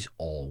again, he's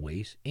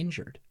always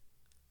injured.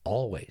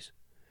 Always.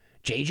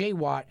 J.J.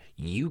 Watt,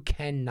 you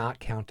cannot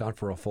count on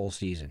for a full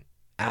season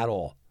at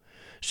all.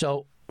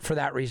 So for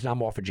that reason,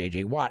 I'm off of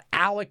J.J. Watt.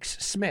 Alex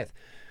Smith.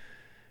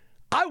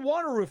 I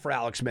want to root for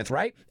Alex Smith,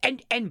 right?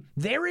 And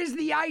there is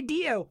the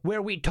idea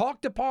where we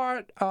talked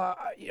about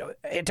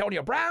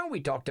Antonio Brown, we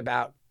talked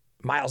about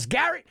Myles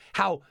Garrett,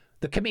 how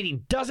the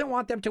committee doesn't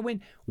want them to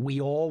win. We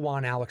all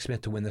want Alex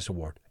Smith to win this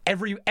award.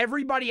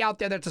 Everybody out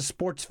there that's a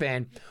sports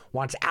fan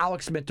wants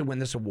Alex Smith to win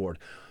this award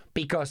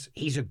because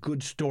he's a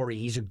good story.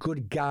 He's a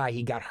good guy.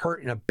 He got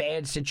hurt in a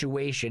bad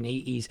situation.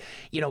 He's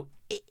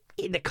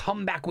in the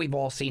comeback we've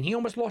all seen. He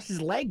almost lost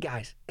his leg,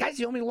 guys.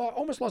 He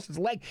almost lost his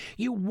leg.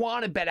 You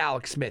want to bet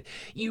Alex Smith.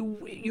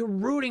 You're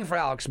rooting for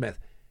Alex Smith.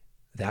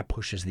 That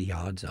pushes the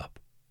odds up.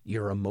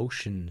 Your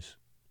emotions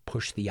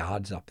push the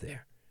odds up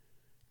there.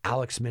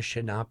 Alex Smith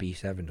should not be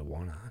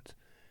 7-1 odds.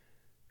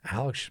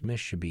 Alex Smith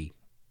should be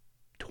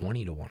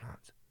 20-1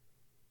 odds.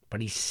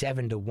 But he's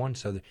 7-1,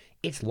 so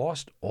it's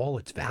lost all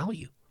its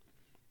value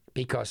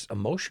because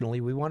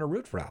emotionally we want to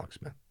root for Alex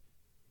Smith.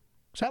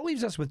 So that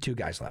leaves us with two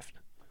guys left.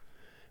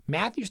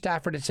 Matthew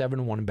Stafford at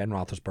 7-1 and Ben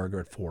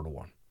Roethlisberger at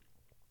 4-1.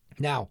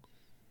 Now,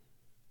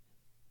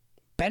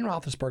 Ben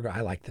Roethlisberger,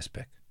 I like this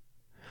pick.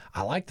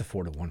 I like the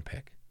 4-1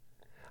 pick.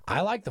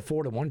 I like the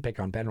 4-1 pick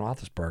on Ben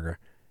Roethlisberger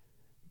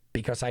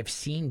because I've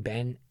seen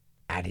Ben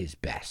at his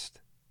best.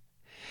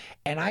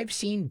 And I've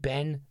seen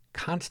Ben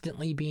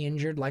constantly be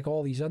injured like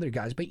all these other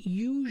guys, but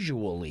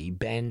usually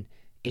Ben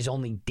is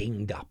only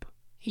dinged up.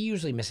 He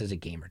usually misses a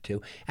game or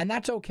two, and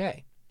that's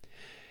okay.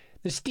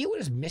 The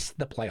Steelers missed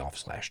the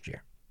playoffs last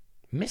year.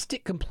 Missed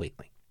it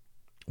completely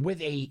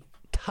with a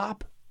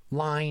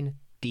top-line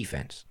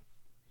defense.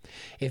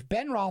 If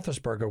Ben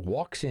Roethlisberger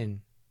walks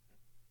in,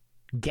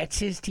 gets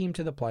his team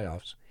to the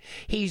playoffs,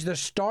 he's the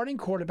starting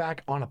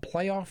quarterback on a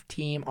playoff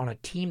team, on a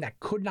team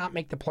that could not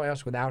make the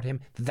playoffs without him.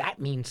 That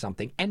means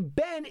something. And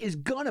Ben is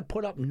going to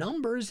put up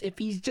numbers if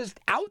he's just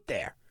out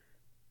there.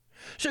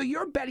 So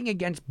you're betting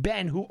against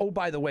Ben, who, oh,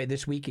 by the way,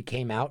 this week it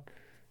came out.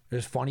 It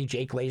was funny.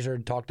 Jake Laser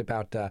talked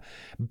about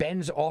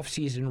Ben's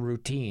offseason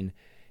routine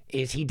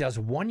is he does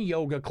one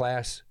yoga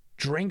class,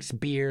 drinks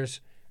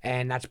beers,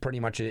 and that's pretty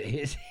much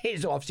his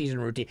offseason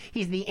routine.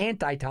 He's the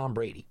anti-Tom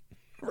Brady,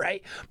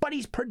 right? But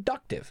he's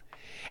productive.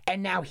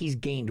 And now he's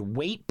gained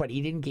weight, but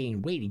he didn't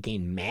gain weight. He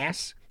gained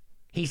mass.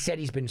 He said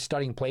he's been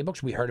studying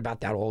playbooks. We heard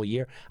about that all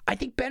year. I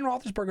think Ben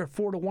Roethlisberger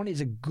 4-1 is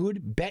a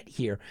good bet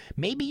here.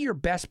 Maybe your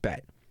best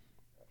bet.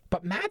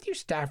 But Matthew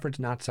Stafford's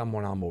not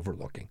someone I'm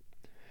overlooking.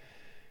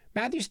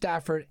 Matthew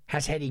Stafford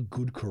has had a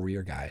good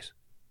career, guys.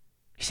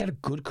 He's had a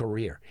good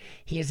career.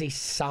 He is a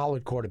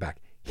solid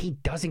quarterback. He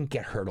doesn't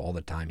get hurt all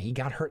the time. He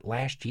got hurt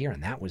last year,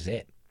 and that was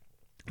it.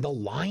 The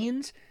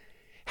Lions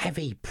have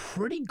a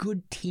pretty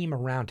good team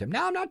around him.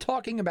 Now, I'm not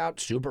talking about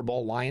Super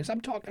Bowl Lions.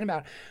 I'm talking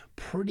about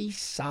pretty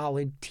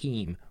solid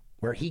team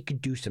where he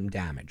could do some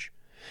damage.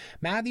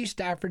 Matthew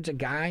Stafford's a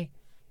guy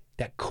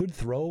that could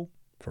throw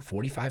for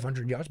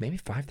 4,500 yards, maybe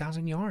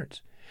 5,000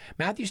 yards.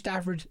 Matthew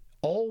Stafford's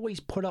always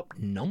put up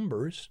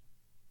numbers.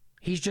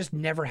 He's just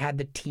never had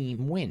the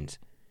team wins.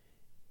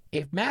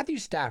 If Matthew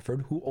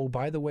Stafford, who, oh,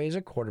 by the way, is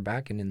a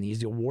quarterback, and in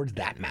these awards,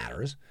 that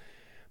matters,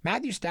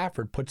 Matthew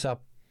Stafford puts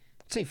up,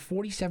 let's say,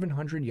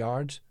 4,700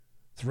 yards,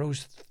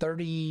 throws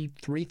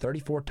 33,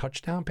 34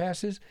 touchdown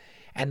passes,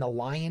 and the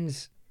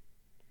Lions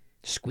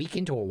squeak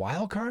into a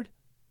wild card,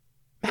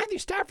 Matthew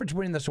Stafford's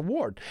winning this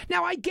award.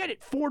 Now, I get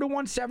it,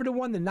 4-1,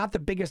 7-1, they're not the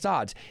biggest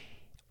odds.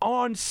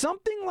 On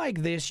something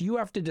like this, you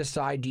have to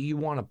decide, do you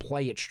want to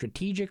play it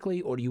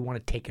strategically or do you want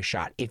to take a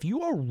shot? If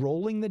you are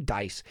rolling the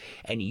dice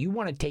and you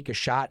want to take a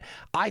shot,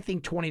 I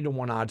think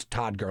 20-1 odds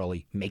Todd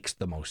Gurley makes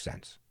the most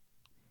sense.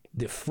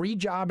 The free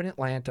job in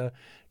Atlanta,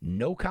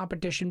 no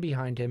competition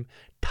behind him.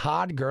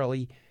 Todd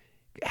Gurley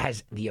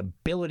has the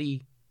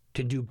ability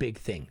to do big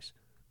things.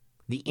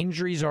 The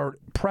injuries are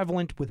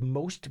prevalent with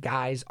most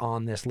guys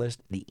on this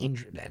list.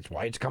 That's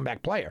why it's a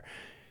comeback player.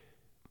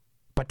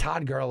 But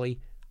Todd Gurley,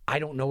 I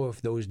don't know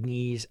if those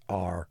knees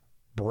are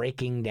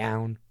breaking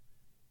down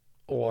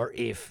or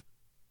if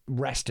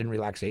rest and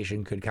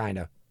relaxation could kind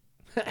of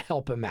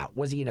help him out.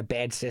 Was he in a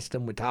bad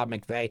system with Todd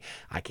McVay?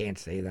 I can't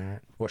say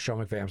that. Or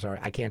Sean McVay, I'm sorry.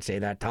 I can't say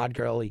that. Todd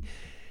Gurley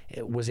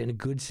was in a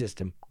good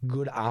system,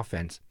 good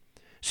offense.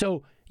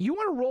 So you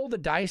want to roll the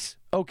dice?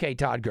 Okay,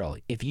 Todd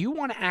Gurley. If you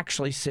want to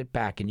actually sit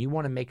back and you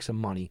want to make some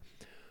money,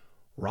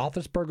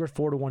 Roethlisberger at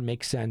 4-1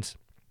 makes sense.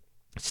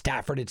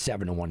 Stafford at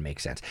 7-1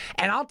 makes sense.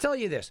 And I'll tell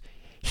you this.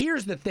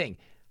 Here's the thing.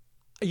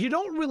 You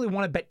don't really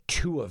want to bet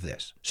two of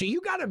this. So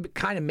you got to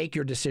kind of make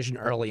your decision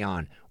early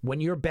on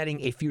when you're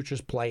betting a futures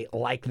play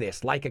like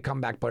this, like a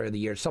comeback player of the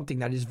year, something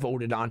that is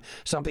voted on,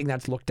 something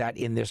that's looked at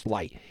in this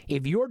light.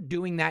 If you're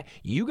doing that,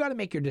 you got to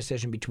make your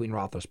decision between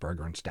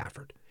Roethlisberger and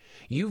Stafford.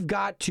 You've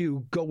got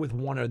to go with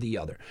one or the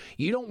other.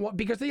 You don't want,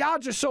 because the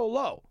odds are so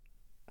low.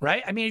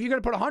 Right? I mean, if you're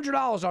going to put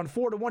 $100 on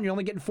 4-1, you're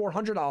only getting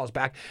 $400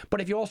 back. But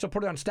if you also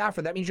put it on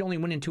Stafford, that means you're only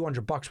winning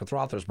 $200 with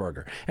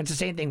Roethlisberger. And it's the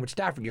same thing with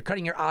Stafford. You're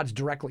cutting your odds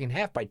directly in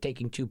half by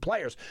taking two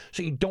players.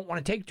 So you don't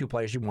want to take two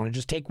players. You want to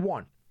just take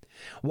one.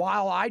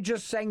 While I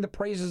just sang the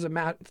praises of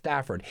Matt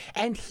Stafford,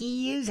 and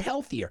he is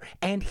healthier,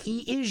 and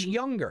he is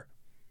younger,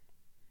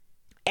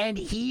 And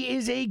he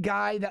is a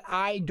guy that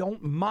I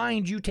don't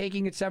mind you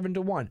taking at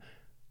 7-1.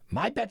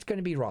 My bet's going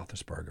to be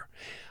Roethlisberger.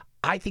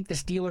 I think the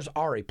Steelers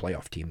are a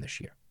playoff team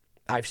this year.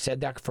 I've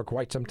said that for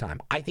quite some time.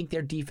 I think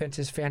their defense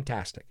is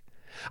fantastic.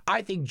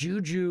 I think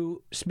Juju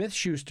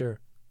Smith-Schuster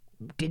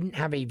didn't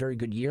have a very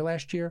good year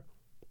last year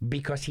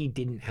because he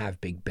didn't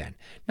have Big Ben.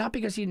 Not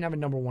because he didn't have a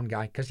number one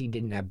guy, because he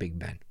didn't have Big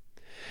Ben.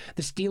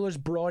 The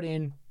Steelers brought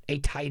in a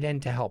tight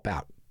end to help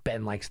out.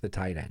 Ben likes the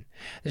tight end.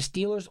 The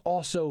Steelers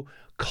also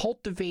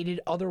cultivated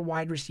other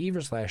wide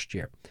receivers last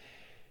year.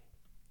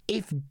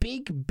 If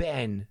Big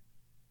Ben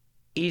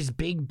is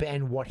Big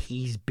Ben what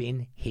he's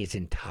been his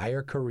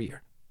entire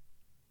career,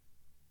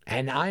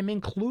 and I'm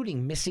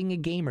including missing a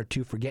game or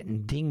two for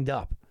getting dinged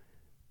up,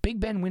 Big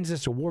Ben wins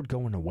this award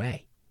going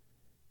away.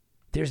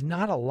 There's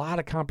not a lot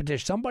of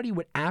competition. Somebody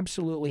would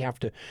absolutely have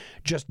to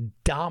just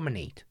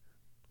dominate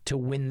to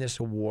win this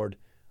award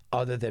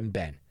other than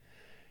Ben.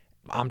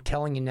 I'm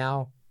telling you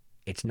now,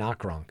 it's not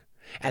Gronk.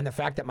 And the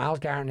fact that Myles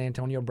Garrett and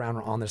Antonio Brown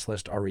are on this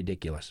list are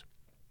ridiculous.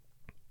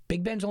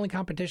 Big Ben's only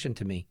competition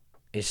to me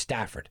is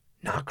Stafford,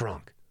 not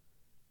Gronk.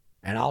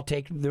 And I'll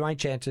take my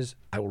chances.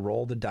 I will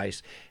roll the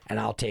dice, and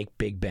I'll take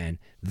Big Ben.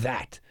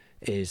 That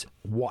is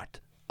what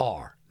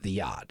are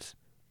the odds.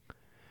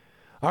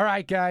 All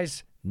right,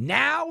 guys.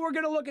 Now we're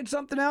going to look at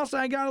something else.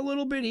 I got a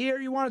little bit here.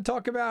 You want to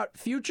talk about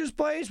futures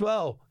plays?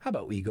 Well, how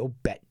about we go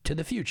bet to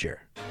the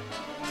future?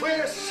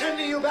 We're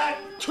sending you back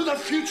to the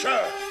future.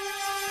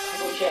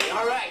 Okay,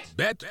 all right.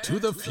 Bet to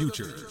the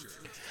future.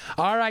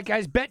 All right,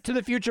 guys, bet to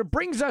the future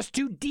brings us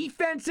to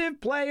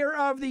Defensive Player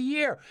of the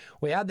Year.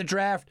 We had the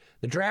draft.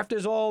 The draft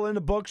is all in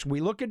the books.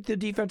 We look at the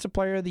Defensive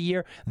Player of the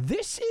Year.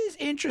 This is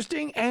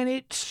interesting, and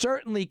it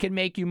certainly can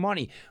make you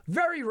money.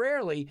 Very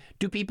rarely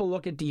do people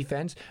look at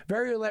defense.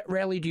 Very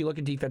rarely do you look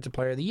at Defensive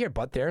Player of the Year,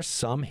 but there's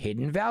some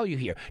hidden value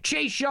here.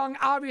 Chase Young,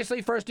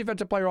 obviously, first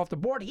defensive player off the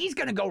board. He's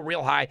going to go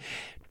real high.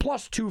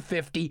 Plus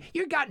 250.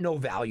 You got no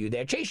value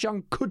there. Chase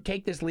Young could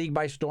take this league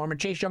by storm, and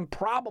Chase Young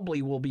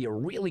probably will be a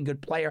really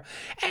good player.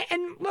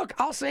 And look,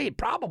 I'll say it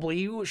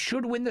probably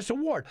should win this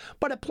award.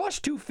 But at plus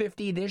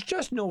 250, there's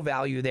just no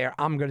value there.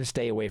 I'm going to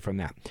stay away from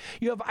that.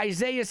 You have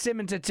Isaiah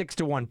Simmons at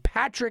 6-1,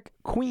 Patrick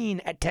Queen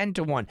at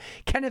 10-1,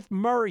 Kenneth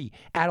Murray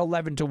at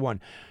 11-1.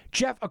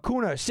 Jeff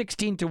Acuna,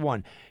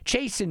 16-1.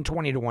 Chasen,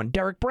 20-1.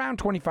 Derek Brown,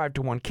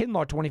 25-1.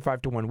 Kinlaw,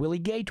 25-1. Willie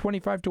Gay,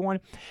 25-1.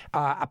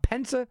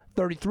 Apensa,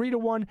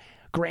 33-1.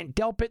 Grant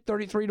Delpit,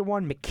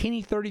 33-1.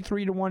 McKinney,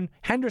 33-1.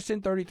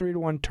 Henderson,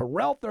 33-1.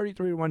 Terrell,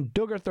 33-1.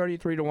 Duggar,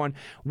 33-1.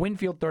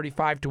 Winfield,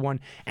 35-1.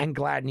 And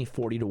Gladney,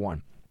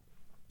 40-1.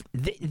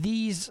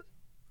 These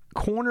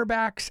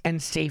cornerbacks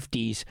and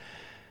safeties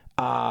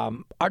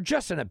are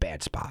just in a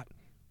bad spot.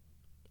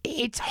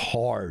 It's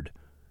hard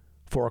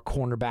for a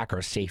cornerback or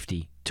a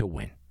safety to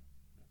win.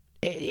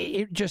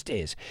 It just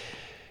is.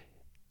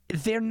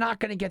 They're not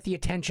going to get the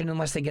attention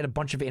unless they get a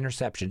bunch of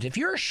interceptions. If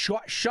you're a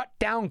shut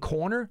down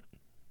corner,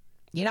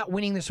 you're not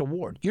winning this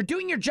award. You're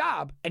doing your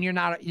job, and you're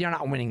not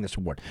winning this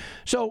award.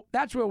 So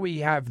that's where we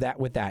have that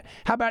with that.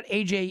 How about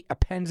A.J.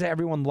 Apenza?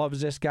 Everyone loves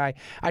this guy.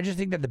 I just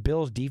think that the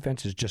Bills'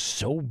 defense is just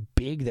so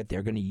big that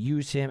they're going to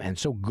use him, and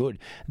so good.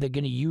 They're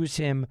going to use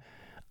him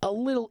a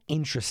little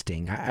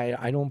interesting.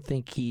 I don't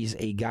think he's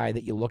a guy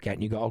that you look at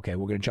and you go, okay,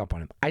 we're going to jump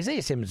on him.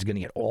 Isaiah Simmons is going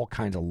to get all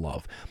kinds of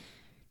love.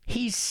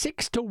 He's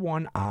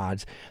 6-1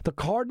 odds. The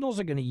Cardinals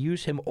are going to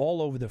use him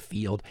all over the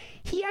field.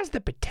 He has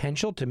the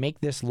potential to make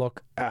this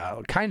look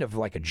kind of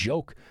like a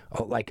joke,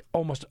 like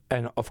almost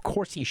an of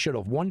course he should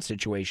have won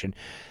situation.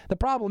 The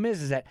problem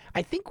is that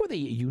I think with a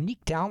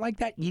unique talent like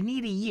that, you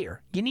need a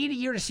year. You need a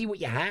year to see what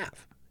you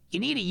have. You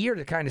need a year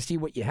to kind of see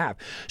what you have.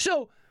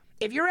 So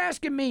if you're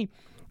asking me,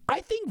 I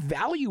think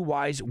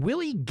value-wise,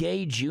 Willie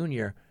Gay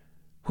Jr.,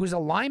 who's a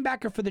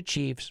linebacker for the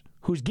Chiefs,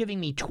 who's giving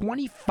me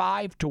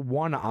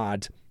 25-1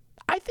 odds,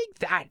 I think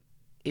that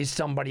is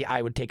somebody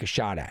I would take a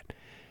shot at.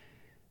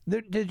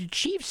 The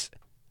Chiefs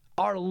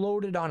are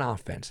loaded on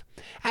offense.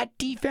 At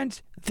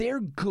defense,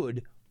 they're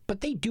good,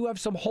 but they do have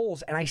some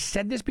holes. And I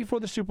said this before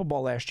the Super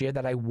Bowl last year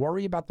that I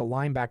worry about the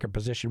linebacker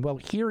position. Well,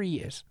 here he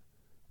is.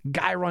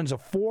 Guy runs a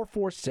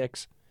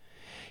 4.46.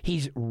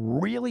 He's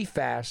really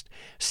fast,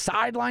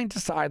 sideline to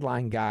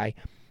sideline guy,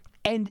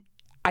 and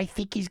I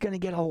think he's going to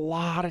get a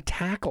lot of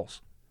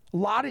tackles. A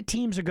lot of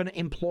teams are going to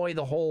employ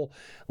the whole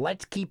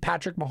let's keep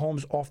Patrick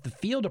Mahomes off the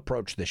field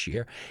approach this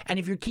year. And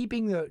if you're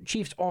keeping the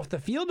Chiefs off the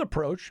field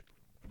approach,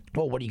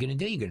 well, what are you going to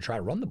do? You're going to try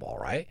to run the ball,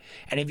 right?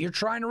 And if you're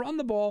trying to run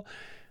the ball,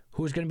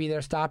 who's going to be there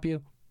to stop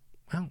you?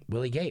 Well,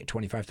 Willie Gay at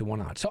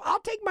 25-1 odds. So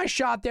I'll take my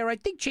shot there. I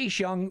think Chase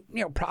Young,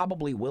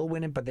 probably will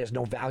win it, but there's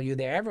no value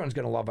there. Everyone's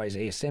going to love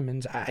Isaiah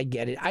Simmons. I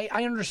get it.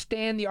 I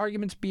understand the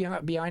arguments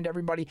behind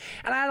everybody,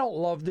 and I don't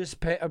love this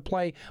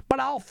play, but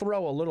I'll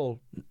throw a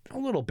little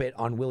bit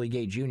on Willie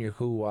Gay Jr.,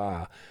 who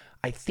I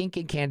think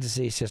in Kansas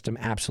City system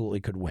absolutely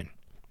could win.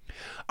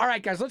 All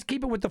right, guys, let's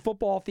keep it with the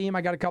football theme.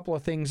 I got a couple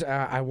of things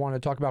I want to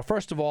talk about.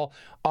 First of all,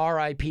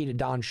 R.I.P. to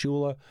Don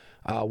Shula,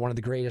 one of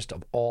the greatest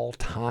of all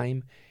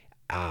time.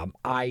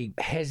 I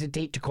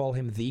hesitate to call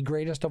him the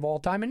greatest of all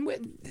time. And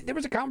there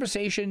was a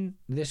conversation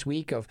this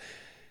week of,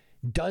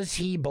 Does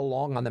he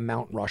belong on the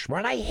Mount Rushmore?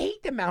 And I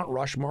hate the Mount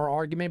Rushmore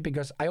argument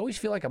because I always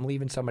feel like I'm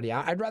leaving somebody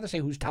out. I'd rather say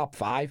who's top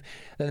 5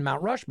 than the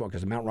Mount Rushmore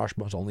because the Mount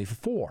Rushmore is only for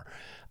 4.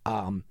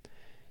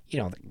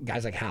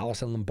 Guys like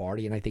Hallis and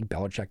Lombardi and I think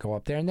Belichick go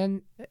up there. And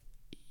then,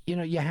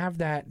 you have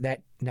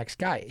that next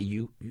guy.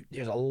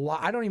 There's a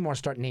lot. I don't even want to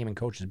start naming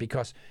coaches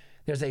because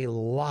there's a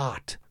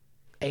lot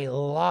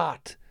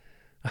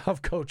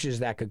of coaches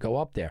that could go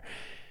up there.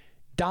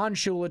 Don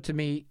Shula, to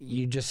me,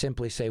 you just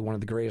simply say one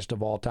of the greatest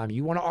of all time.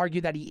 You want to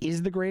argue that he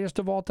is the greatest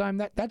of all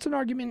time? That's an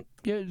argument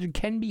that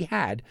can be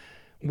had.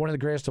 One of the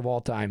greatest of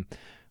all time.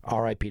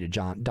 R.I.P. to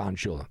Don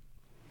Shula.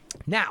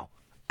 Now,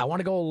 I want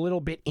to go a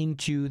little bit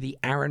into the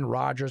Aaron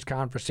Rodgers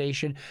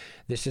conversation.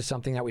 This is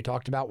something that we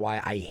talked about,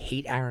 why I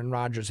hate Aaron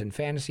Rodgers in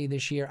fantasy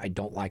this year. I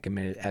don't like him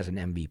as an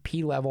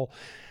MVP level.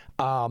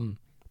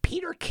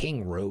 Peter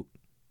King wrote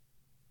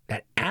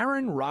that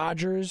Aaron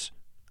Rodgers,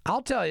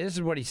 I'll tell you, this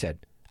is what he said.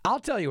 I'll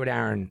tell you what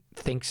Aaron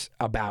thinks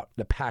about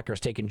the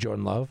Packers taking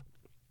Jordan Love.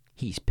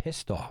 He's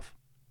pissed off.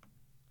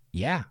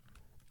 Yeah,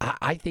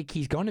 I think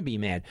he's going to be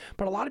mad.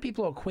 But a lot of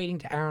people are equating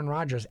to Aaron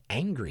Rodgers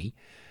angry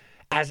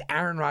as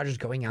Aaron Rodgers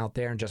going out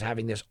there and just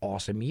having this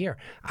awesome year.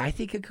 I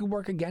think it could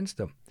work against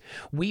him.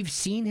 We've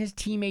seen his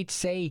teammates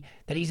say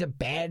that he's a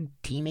bad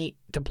teammate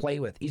to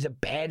play with. He's a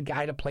bad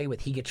guy to play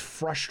with. He gets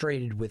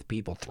frustrated with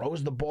people,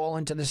 throws the ball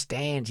into the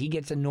stands. He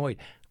gets annoyed.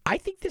 I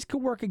think this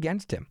could work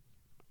against him.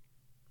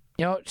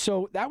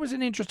 So that was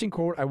an interesting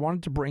quote I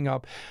wanted to bring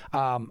up.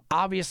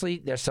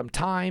 Obviously, there's some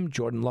time.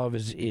 Jordan Love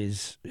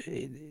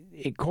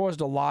it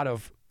caused a lot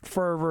of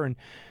fervor. And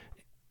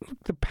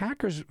the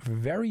Packers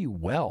very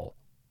well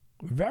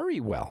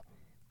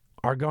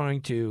are going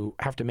to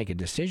have to make a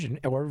decision,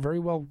 or very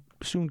well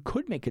soon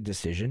could make a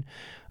decision.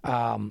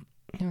 The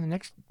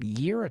next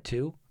year or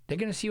two, they're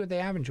going to see what they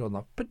have in Jordan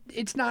Love. But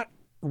it's not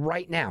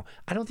right now.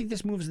 I don't think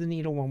this moves the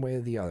needle one way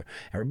or the other.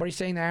 Everybody's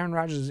saying that Aaron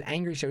Rodgers is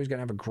angry, so he's going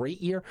to have a great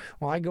year.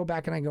 Well, I go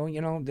back and I go,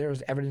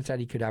 there's evidence that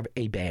he could have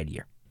a bad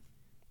year.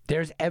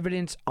 There's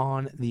evidence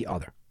on the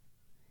other.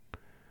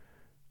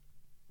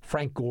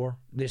 Frank Gore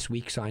this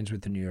week signs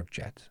with the New York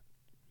Jets.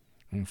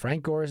 And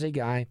Frank Gore is a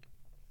guy,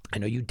 I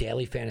know you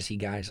daily fantasy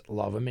guys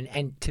love him.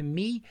 And to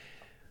me,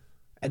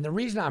 and the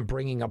reason I'm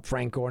bringing up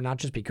Frank Gore, not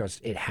just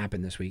because it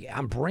happened this week,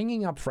 I'm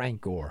bringing up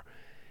Frank Gore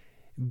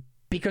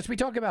because we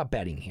talk about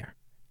betting here.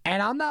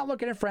 And I'm not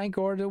looking at Frank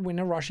Gore to win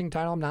a rushing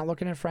title. I'm not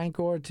looking at Frank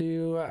Gore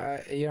to,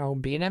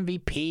 be an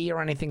MVP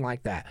or anything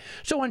like that.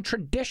 So in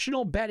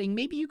traditional betting,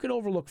 maybe you could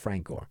overlook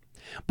Frank Gore.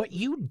 But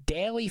you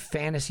daily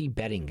fantasy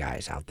betting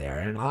guys out there,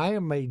 and I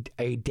am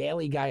a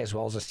daily guy as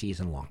well as a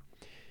season long,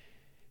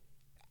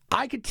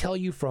 I could tell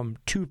you from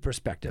two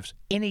perspectives.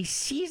 In a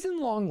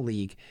season-long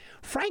league,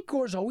 Frank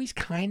Gore's always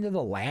kind of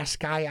the last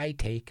guy I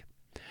take.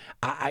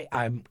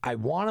 I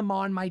want him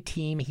on my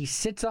team. He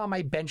sits on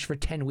my bench for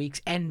 10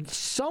 weeks, and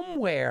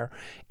somewhere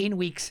in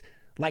weeks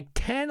like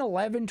 10,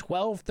 11,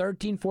 12,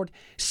 13, 14,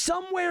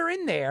 somewhere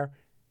in there,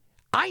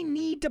 I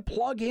need to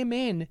plug him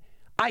in.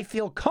 I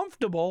feel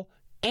comfortable,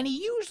 and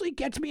he usually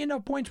gets me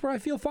enough points where I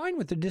feel fine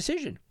with the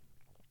decision.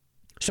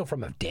 So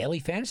from a daily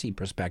fantasy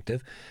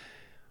perspective,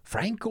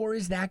 Frank Gore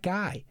is that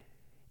guy.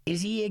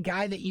 Is he a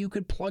guy that you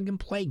could plug and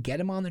play, get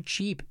him on the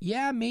cheap?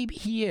 Yeah, maybe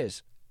he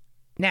is.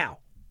 Now,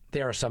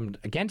 there are some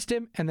against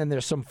him, and then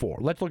there's some for.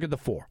 Let's look at the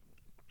for.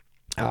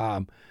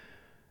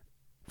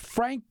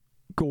 Frank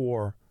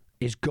Gore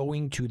is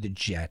going to the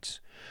Jets,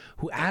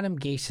 who Adam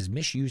Gase has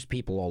misused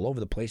people all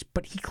over the place,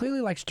 but he clearly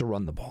likes to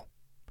run the ball.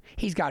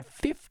 He's got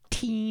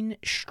 15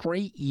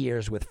 straight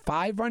years with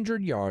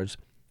 500 yards,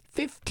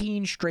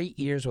 15 straight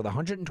years with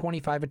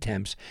 125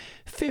 attempts,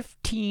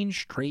 15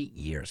 straight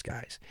years,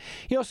 guys.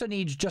 He also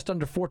needs just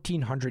under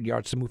 1,400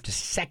 yards to move to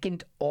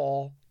second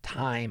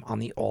all-time on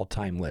the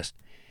all-time list.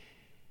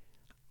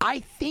 I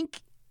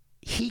think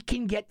he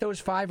can get those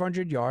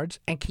 500 yards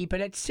and keep it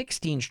at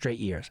 16 straight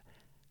years.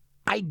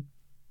 I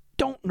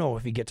don't know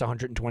if he gets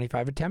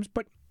 125 attempts,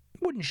 but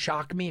it wouldn't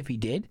shock me if he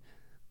did.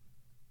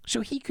 So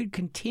he could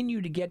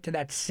continue to get to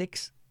that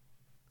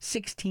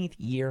 16th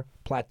year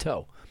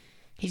plateau.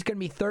 He's going to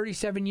be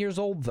 37 years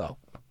old, though.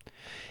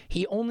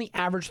 He only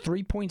averaged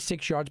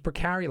 3.6 yards per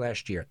carry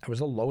last year. That was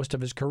the lowest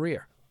of his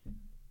career.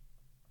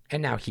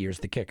 And now here's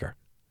the kicker.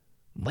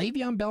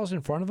 Le'Veon Bell's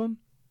in front of him.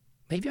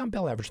 Le'Veon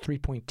Bell averaged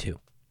 3.2.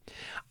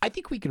 I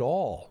think we could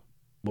all,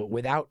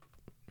 without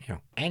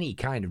any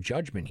kind of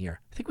judgment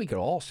here, I think we could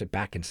all sit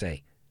back and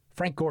say,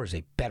 Frank Gore is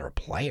a better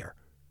player.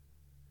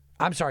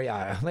 I'm sorry,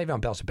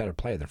 Le'Veon Bell's a better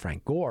player than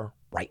Frank Gore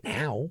right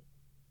now,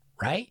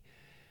 right?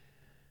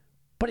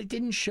 But it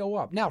didn't show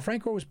up. Now,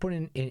 Frank Gore was put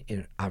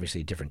in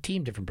obviously a different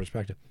team, different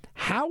perspective.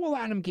 How will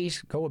Adam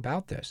Gase go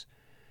about this?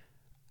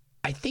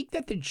 I think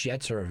that the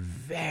Jets are a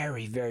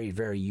very, very,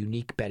 very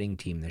unique betting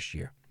team this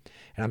year.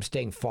 And I'm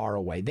staying far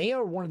away. They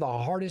are one of the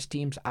hardest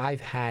teams I've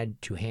had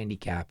to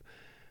handicap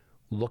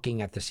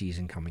looking at the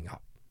season coming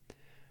up.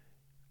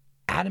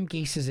 Adam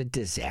Gase is a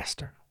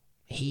disaster.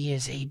 He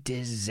is a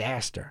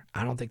disaster.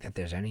 I don't think that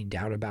there's any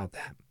doubt about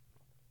that.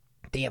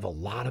 They have a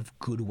lot of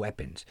good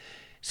weapons.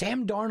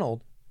 Sam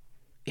Darnold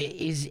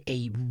is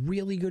a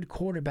really good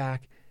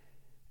quarterback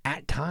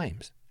At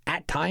times,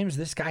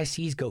 this guy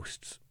sees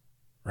ghosts,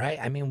 right?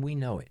 I mean, we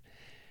know it.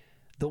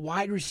 The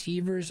wide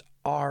receivers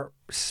are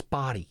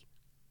spotty,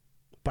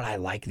 but I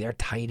like their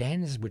tight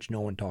ends, which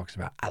no one talks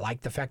about. I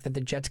like the fact that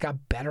the Jets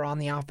got better on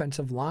the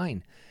offensive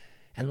line.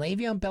 And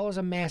Le'Veon Bell is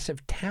a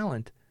massive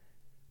talent,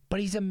 but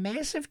he's a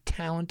massive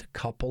talent a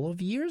couple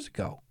of years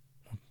ago,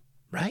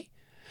 right?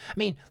 I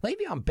mean,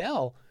 Le'Veon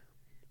Bell,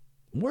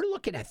 we're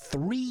looking at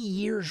 3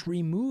 years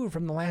removed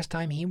from the last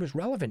time he was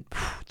relevant.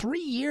 3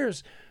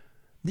 years.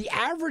 The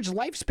average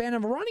lifespan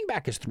of a running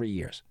back is 3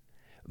 years.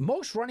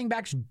 Most running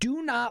backs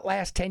do not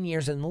last 10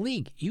 years in the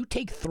league. You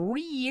take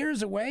 3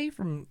 years away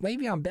from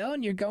Le'Veon Bell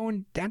and you're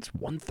going, that's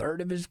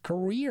 1/3 of his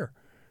career.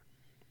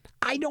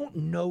 I don't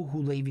know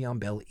who Le'Veon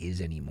Bell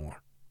is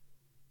anymore.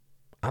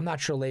 I'm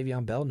not sure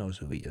Le'Veon Bell knows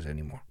who he is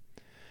anymore.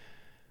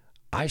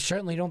 I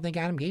certainly don't think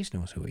Adam Gase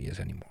knows who he is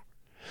anymore.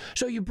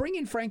 So you bring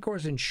in Frank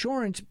Gore's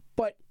insurance,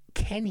 but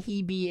can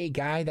he be a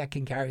guy that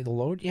can carry the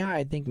load? Yeah,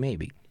 I think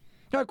maybe.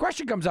 Now, the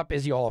question comes up,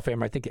 is he a Hall of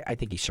Famer? I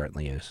think he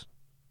certainly is.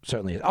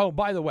 Certainly is. Oh,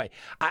 by the way,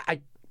 I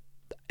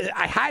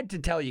had to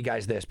tell you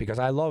guys this because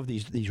I love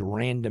these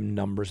random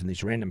numbers and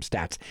these random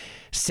stats.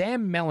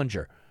 Sam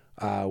Mellinger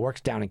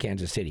works down in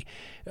Kansas City.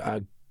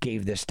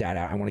 Gave this stat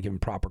out. I want to give him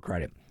proper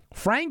credit.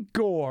 Frank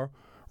Gore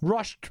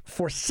rushed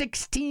for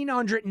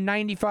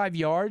 1,695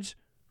 yards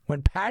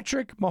when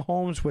Patrick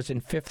Mahomes was in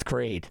 5th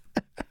grade.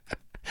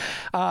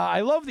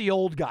 I love the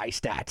old guy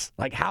stats.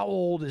 Like, how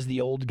old is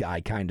the old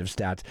guy kind of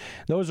stats.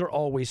 Those are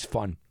always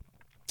fun.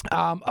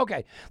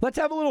 Okay, let's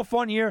have a little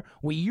fun here.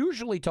 We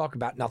usually talk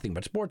about nothing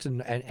but sports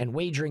and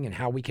wagering and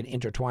how we can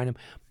intertwine them.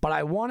 But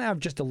I want to have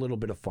just a little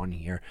bit of fun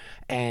here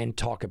and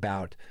talk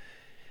about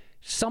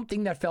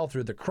something that fell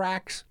through the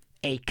cracks,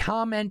 a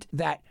comment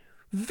that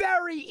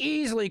very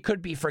easily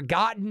could be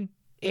forgotten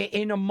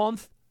in a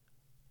month,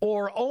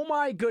 or, oh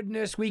my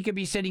goodness, we could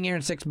be sitting here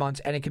in 6 months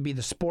and it could be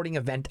the sporting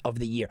event of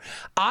the year.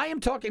 I am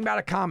talking about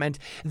a comment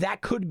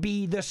that could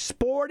be the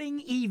sporting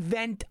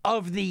event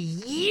of the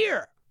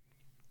year,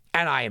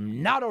 and I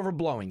am not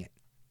overblowing it.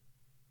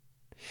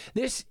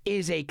 This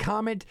is a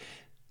comment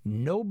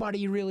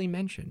nobody really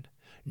mentioned.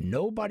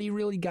 Nobody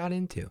really got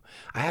into.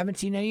 I haven't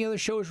seen any other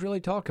shows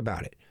really talk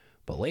about it.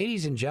 But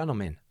ladies and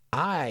gentlemen,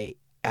 I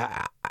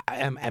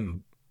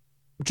am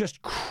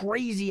just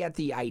crazy at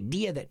the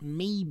idea that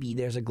maybe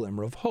there's a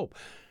glimmer of hope.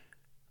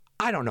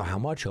 I don't know how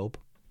much hope,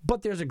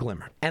 but there's a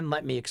glimmer. And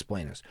let me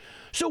explain this.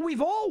 So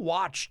we've all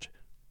watched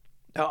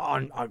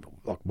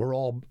look, we're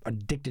all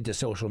addicted to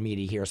social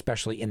media here,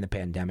 especially in the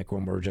pandemic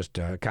when we're just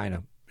kind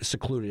of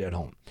secluded at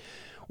home.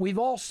 We've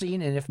all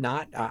seen, and if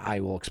not, I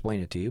will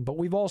explain it to you, but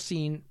we've all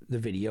seen the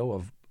video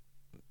of,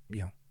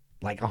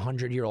 like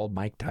 100-year-old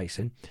Mike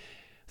Tyson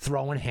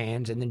throwing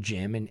hands in the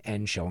gym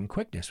and showing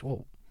quickness.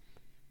 Well,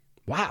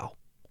 wow.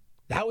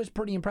 That was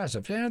pretty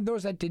impressive. And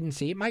those that didn't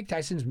see it, Mike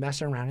Tyson's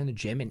messing around in the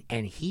gym,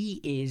 and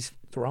he is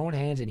throwing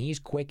hands, and he's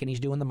quick, and he's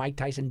doing the Mike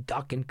Tyson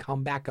duck and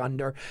come back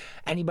under.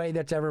 Anybody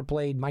that's ever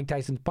played Mike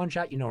Tyson's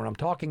Punch-Out, you know what I'm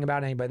talking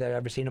about. Anybody that's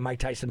ever seen a Mike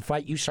Tyson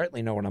fight, you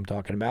certainly know what I'm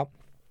talking about.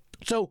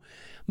 So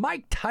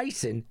Mike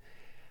Tyson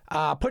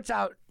puts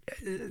out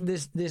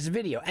this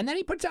video, and then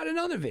he puts out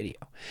another video.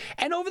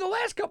 And over the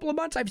last couple of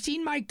months, I've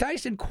seen Mike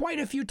Tyson quite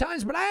a few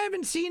times, but I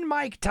haven't seen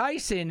Mike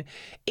Tyson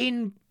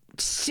in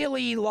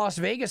silly Las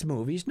Vegas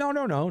movies. No.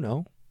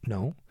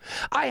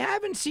 I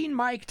haven't seen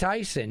Mike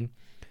Tyson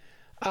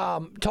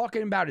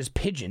talking about his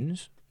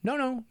pigeons.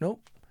 No.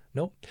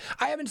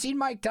 I haven't seen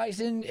Mike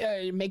Tyson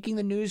making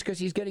the news because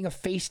he's getting a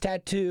face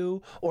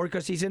tattoo or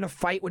because he's in a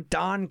fight with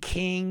Don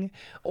King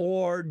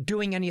or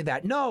doing any of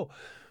that. No.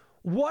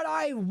 What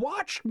I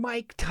watched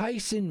Mike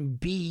Tyson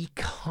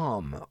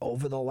become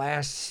over the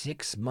last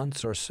 6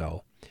 months or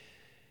so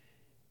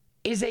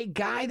is a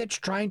guy that's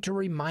trying to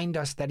remind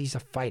us that he's a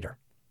fighter.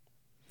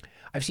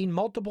 I've seen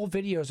multiple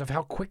videos of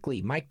how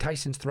quickly Mike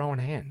Tyson's throwing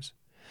hands.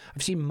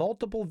 I've seen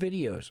multiple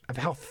videos of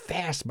how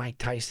fast Mike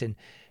Tyson,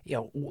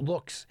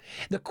 looks.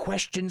 The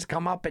questions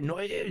come up, and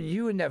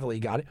you inevitably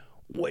got it.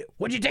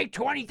 Would you take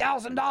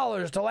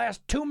 $20,000 to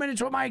last 2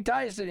 minutes with Mike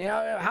Tyson?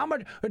 How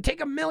much? Would take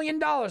 $1 million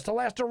to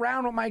last a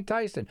round with Mike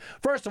Tyson?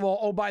 First of all,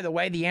 oh, by the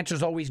way, the answer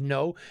is always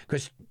no,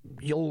 because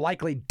you'll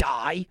likely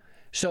die.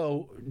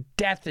 So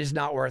death is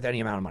not worth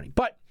any amount of money.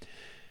 But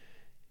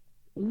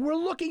we're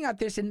looking at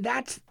this, and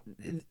that's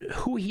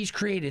who he's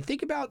created.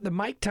 Think about the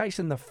Mike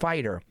Tyson, the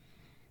fighter,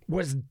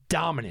 was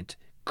dominant,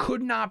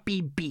 could not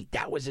be beat.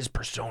 That was his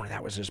persona.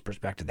 That was his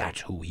perspective.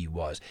 That's who he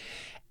was.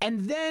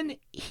 And then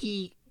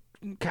he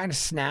kind of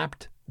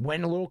snapped,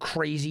 went a little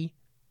crazy,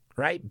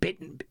 right?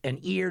 Bit an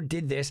ear,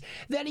 did this.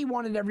 Then he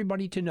wanted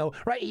everybody to know,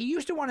 right? He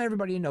used to want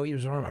everybody to know he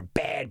was from a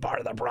bad part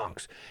of the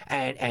Bronx.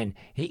 And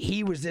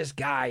he was this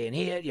guy, and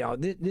he had,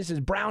 this is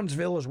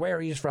Brownsville is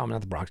where he's from, not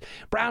the Bronx.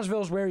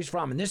 Brownsville is where he's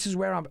from, and this is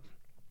where I'm.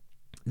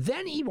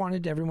 Then he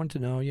wanted everyone to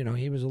know,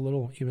 he was a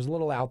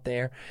little out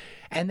there.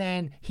 And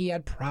then he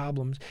had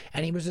problems,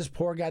 and he was this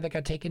poor guy that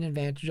got taken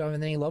advantage of,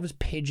 and then he loved his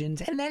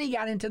pigeons, and then he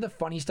got into the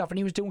funny stuff, and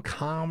he was doing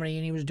comedy,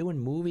 and he was doing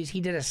movies.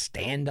 He did a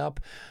stand-up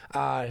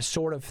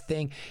sort of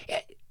thing.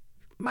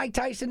 Mike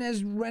Tyson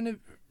has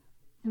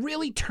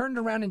really turned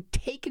around and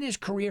taken his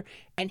career,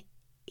 and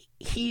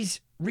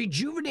he's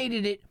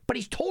rejuvenated it, but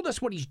he's told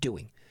us what he's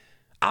doing.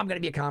 I'm going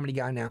to be a comedy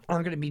guy now.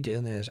 I'm going to be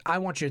doing this. I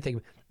want you to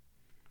think.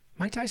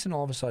 Mike Tyson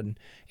all of a sudden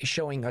is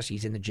showing us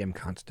he's in the gym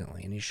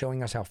constantly, and he's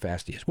showing us how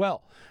fast he is.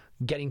 Well,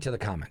 getting to the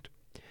comment.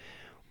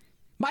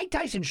 Mike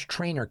Tyson's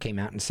trainer came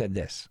out and said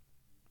this.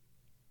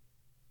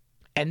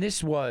 And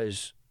this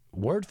was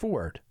word for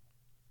word.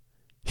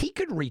 He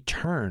could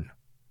return.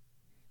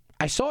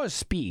 I saw his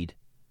speed,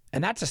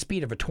 and that's the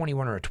speed of a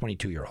 21 or a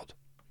 22-year-old.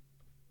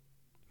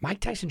 Mike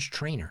Tyson's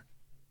trainer.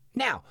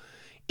 Now,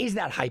 is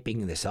that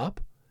hyping this up?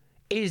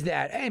 Is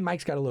that, hey,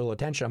 Mike's got a little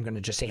attention, I'm going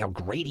to just say how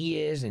great he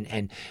is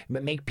and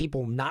make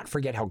people not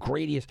forget how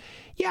great he is?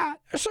 Yeah,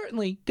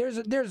 certainly, there's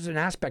an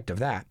aspect of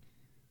that.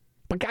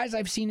 But guys,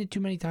 I've seen it too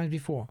many times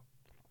before.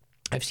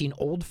 I've seen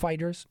old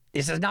fighters.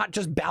 This is not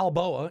just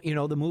Balboa,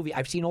 the movie.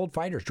 I've seen old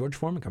fighters. George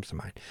Foreman comes to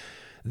mind.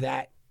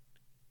 That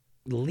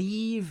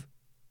leave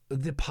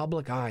the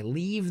public eye,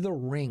 leave the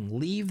ring,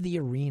 leave the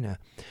arena.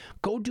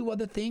 Go do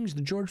other things.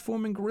 The George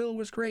Foreman grill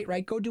was great,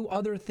 right? Go do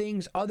other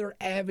things, other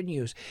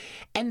avenues.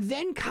 And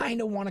then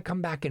kind of want to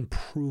come back and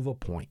prove a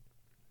point.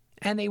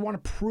 And they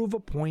want to prove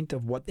a point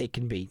of what they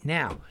can be.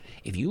 Now,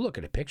 if you look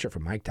at a picture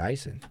from Mike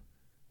Tyson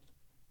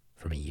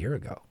from a year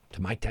ago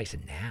to Mike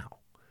Tyson now,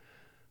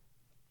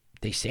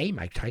 they say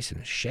Mike Tyson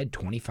has shed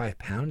 25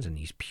 pounds and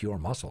he's pure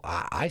muscle.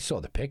 I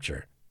saw the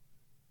picture.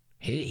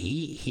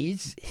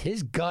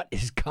 His gut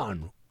is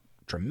gone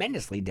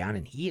tremendously down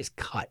and he is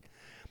cut.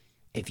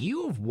 If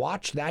you have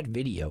watched that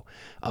video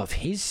of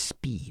his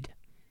speed,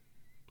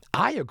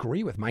 I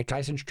agree with Mike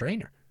Tyson's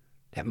trainer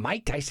that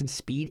Mike Tyson's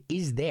speed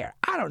is there.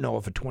 I don't know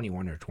if a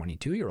 21 or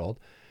 22-year-old,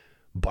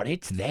 but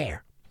it's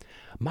there.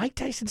 Mike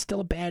Tyson's still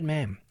a bad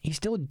man. He's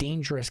still a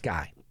dangerous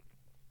guy.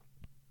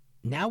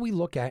 Now we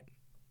look at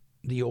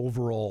the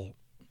overall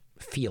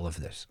feel of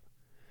this.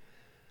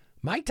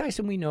 Mike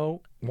Tyson, we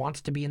know,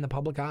 wants to be in the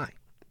public eye.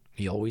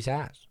 He always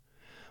has.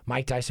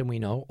 Mike Tyson, we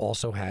know,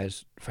 also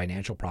has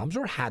financial problems,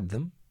 or had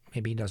them.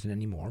 Maybe he doesn't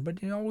anymore,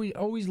 but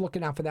always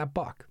looking out for that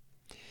buck.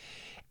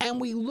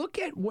 And we look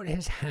at what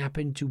has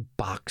happened to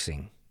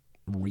boxing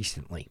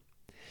recently.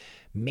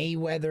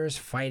 Mayweather's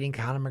fighting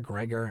Conor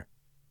McGregor.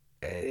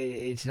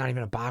 It's not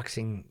even a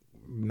boxing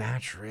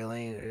match,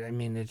 really. I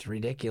mean, it's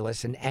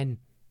ridiculous. And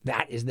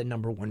that is the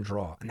number one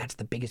draw, and that's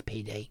the biggest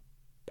payday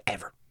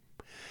ever.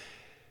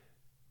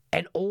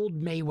 And old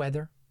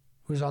Mayweather,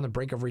 who's on the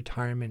brink of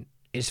retirement,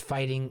 is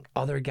fighting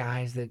other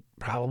guys that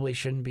probably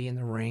shouldn't be in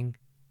the ring,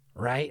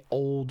 right?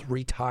 Old,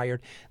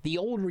 retired. The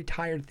old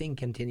retired thing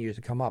continues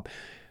to come up.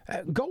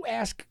 Go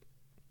ask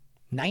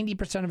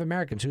 90% of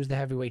Americans who's the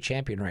heavyweight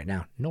champion right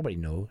now. Nobody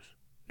knows.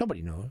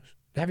 Nobody knows.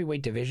 The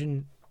heavyweight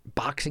division,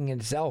 boxing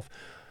itself,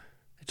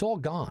 it's all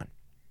gone.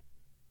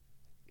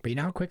 But you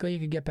know how quickly you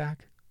could get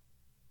back?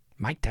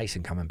 Mike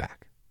Tyson coming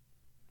back.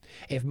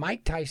 If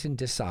Mike Tyson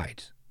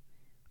decides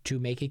to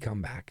make a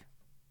comeback,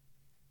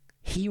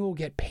 he will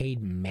get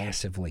paid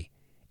massively.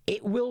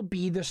 It will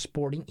be the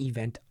sporting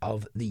event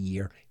of the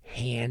year,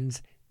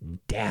 hands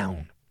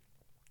down.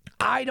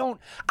 I don't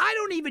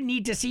even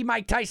need to see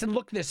Mike Tyson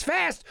look this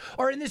fast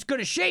or in this good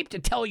a shape to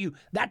tell you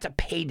that's a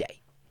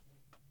payday.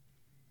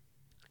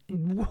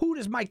 Who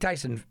does Mike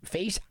Tyson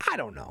face? I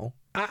don't know.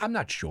 I'm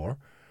not sure.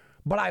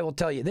 But I will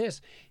tell you this,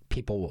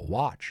 people will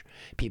watch.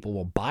 People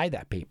will buy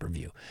that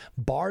pay-per-view.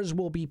 Bars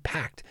will be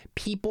packed.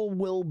 People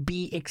will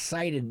be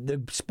excited.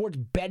 The sports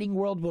betting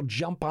world will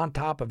jump on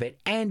top of it.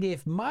 And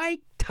if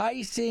Mike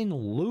Tyson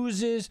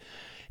loses,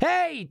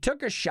 hey,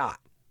 took a shot.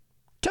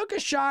 Took a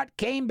shot,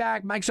 came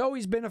back. Mike's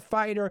always been a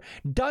fighter.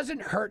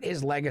 Doesn't hurt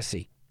his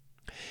legacy.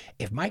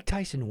 If Mike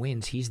Tyson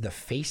wins, he's the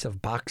face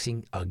of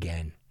boxing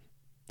again.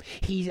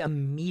 He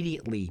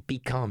immediately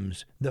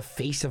becomes the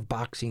face of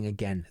boxing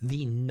again,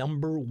 the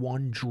number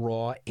one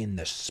draw in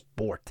the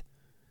sport.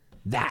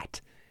 That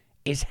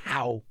is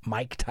how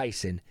Mike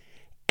Tyson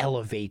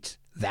elevates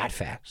that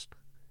fast.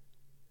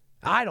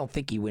 I don't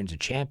think he wins a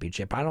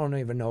championship. I don't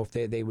even know if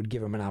they would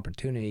give him an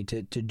opportunity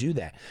to do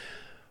that.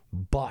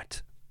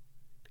 But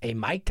a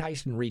Mike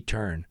Tyson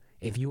return,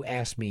 if you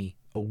asked me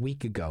a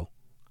week ago,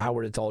 I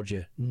would have told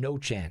you no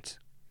chance.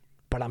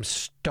 But I'm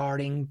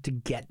starting to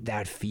get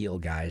that feel,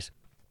 guys,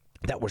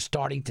 that we're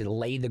starting to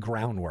lay the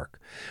groundwork.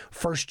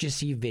 First you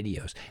see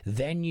videos,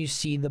 then you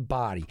see the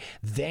body,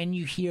 then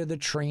you hear the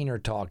trainer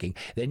talking.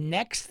 The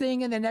next thing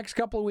in the next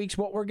couple of weeks,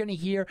 what we're going to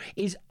hear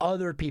is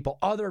other people,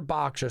 other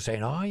boxers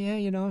saying, oh yeah,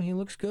 he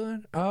looks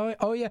good.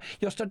 Oh yeah.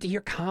 You'll start to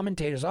hear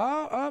commentators,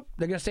 they're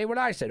going to say what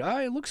I said. Oh,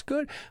 it looks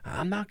good.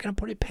 I'm not going to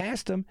put it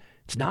past him.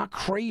 It's not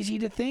crazy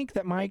to think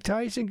that Mike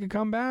Tyson could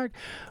come back.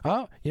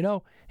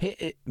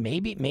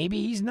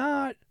 Maybe he's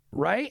not.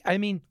 Right? I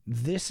mean,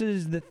 this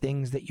is the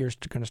things that you're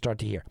going to start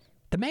to hear.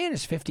 The man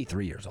is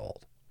 53 years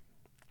old.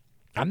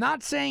 I'm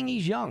not saying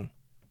he's young.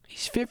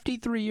 He's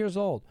 53 years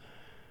old.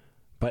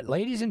 But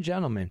ladies and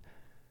gentlemen,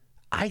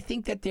 I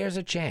think that there's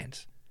a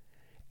chance.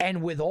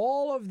 And with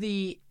all of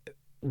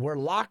we're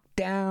locked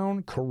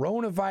down,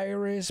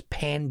 coronavirus,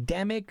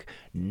 pandemic,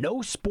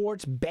 no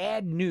sports,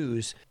 bad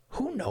news,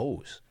 who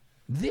knows?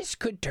 this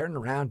could turn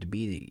around to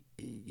be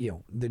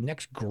the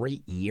next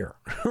great year,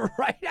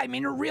 right? I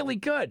mean, it really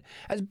could.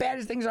 As bad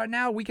as things are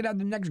now, we could have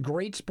the next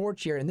great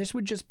sports year, and this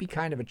would just be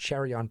kind of a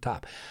cherry on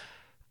top.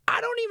 I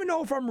don't even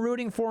know if I'm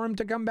rooting for him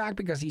to come back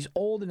because he's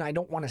old and I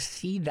don't want to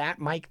see that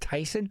Mike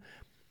Tyson,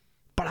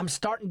 but I'm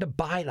starting to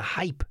buy the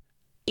hype,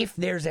 if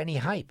there's any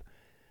hype.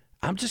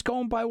 I'm just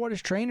going by what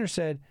his trainer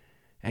said.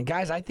 And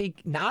guys, I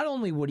think not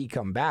only would he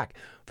come back,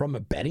 from a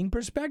betting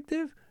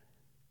perspective,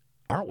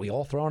 aren't we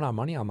all throwing our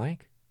money on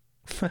Mike?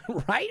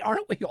 Right?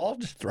 Aren't we all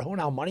just throwing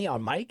our money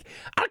on Mike?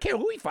 I don't care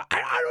who he fights.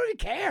 I don't even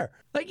care.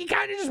 Like, you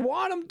kind of just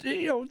want him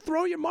to,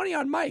 throw your money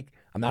on Mike.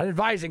 I'm not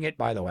advising it,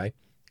 by the way.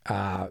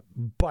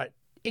 But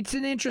it's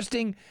an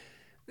interesting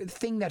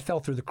thing that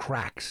fell through the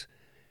cracks.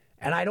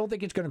 And I don't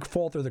think it's going to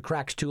fall through the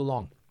cracks too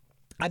long.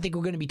 I think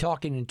we're going to be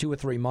talking in 2 or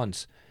 3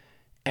 months.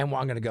 And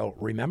I'm going to go,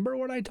 remember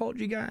what I told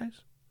you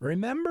guys?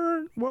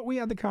 Remember what we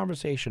had the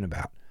conversation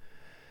about?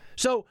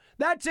 So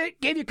that's it.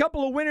 Gave you a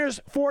couple of winners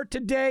for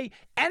today.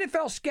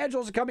 NFL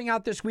schedules are coming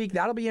out this week.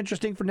 That'll be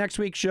interesting for next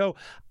week's show.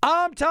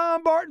 I'm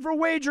Tom Barton for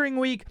Wagering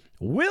Week.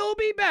 We'll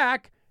be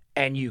back,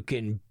 and you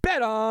can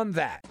bet on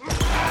that.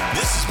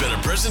 This has been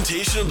a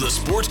presentation of the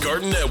Sports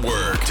Garden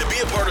Network. To be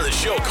a part of the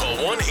show, call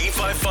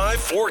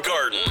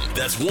 1-855-4GARDEN.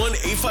 That's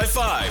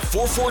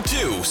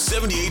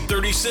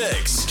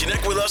 1-855-442-7836.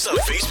 Connect with us on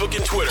Facebook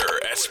and Twitter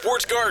at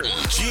Sports Garden,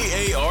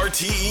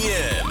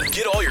 GARTEN.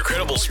 Get all your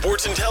credible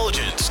sports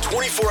intelligence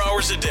 24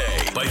 hours a day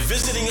by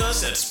visiting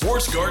us at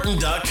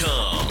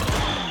sportsgarden.com.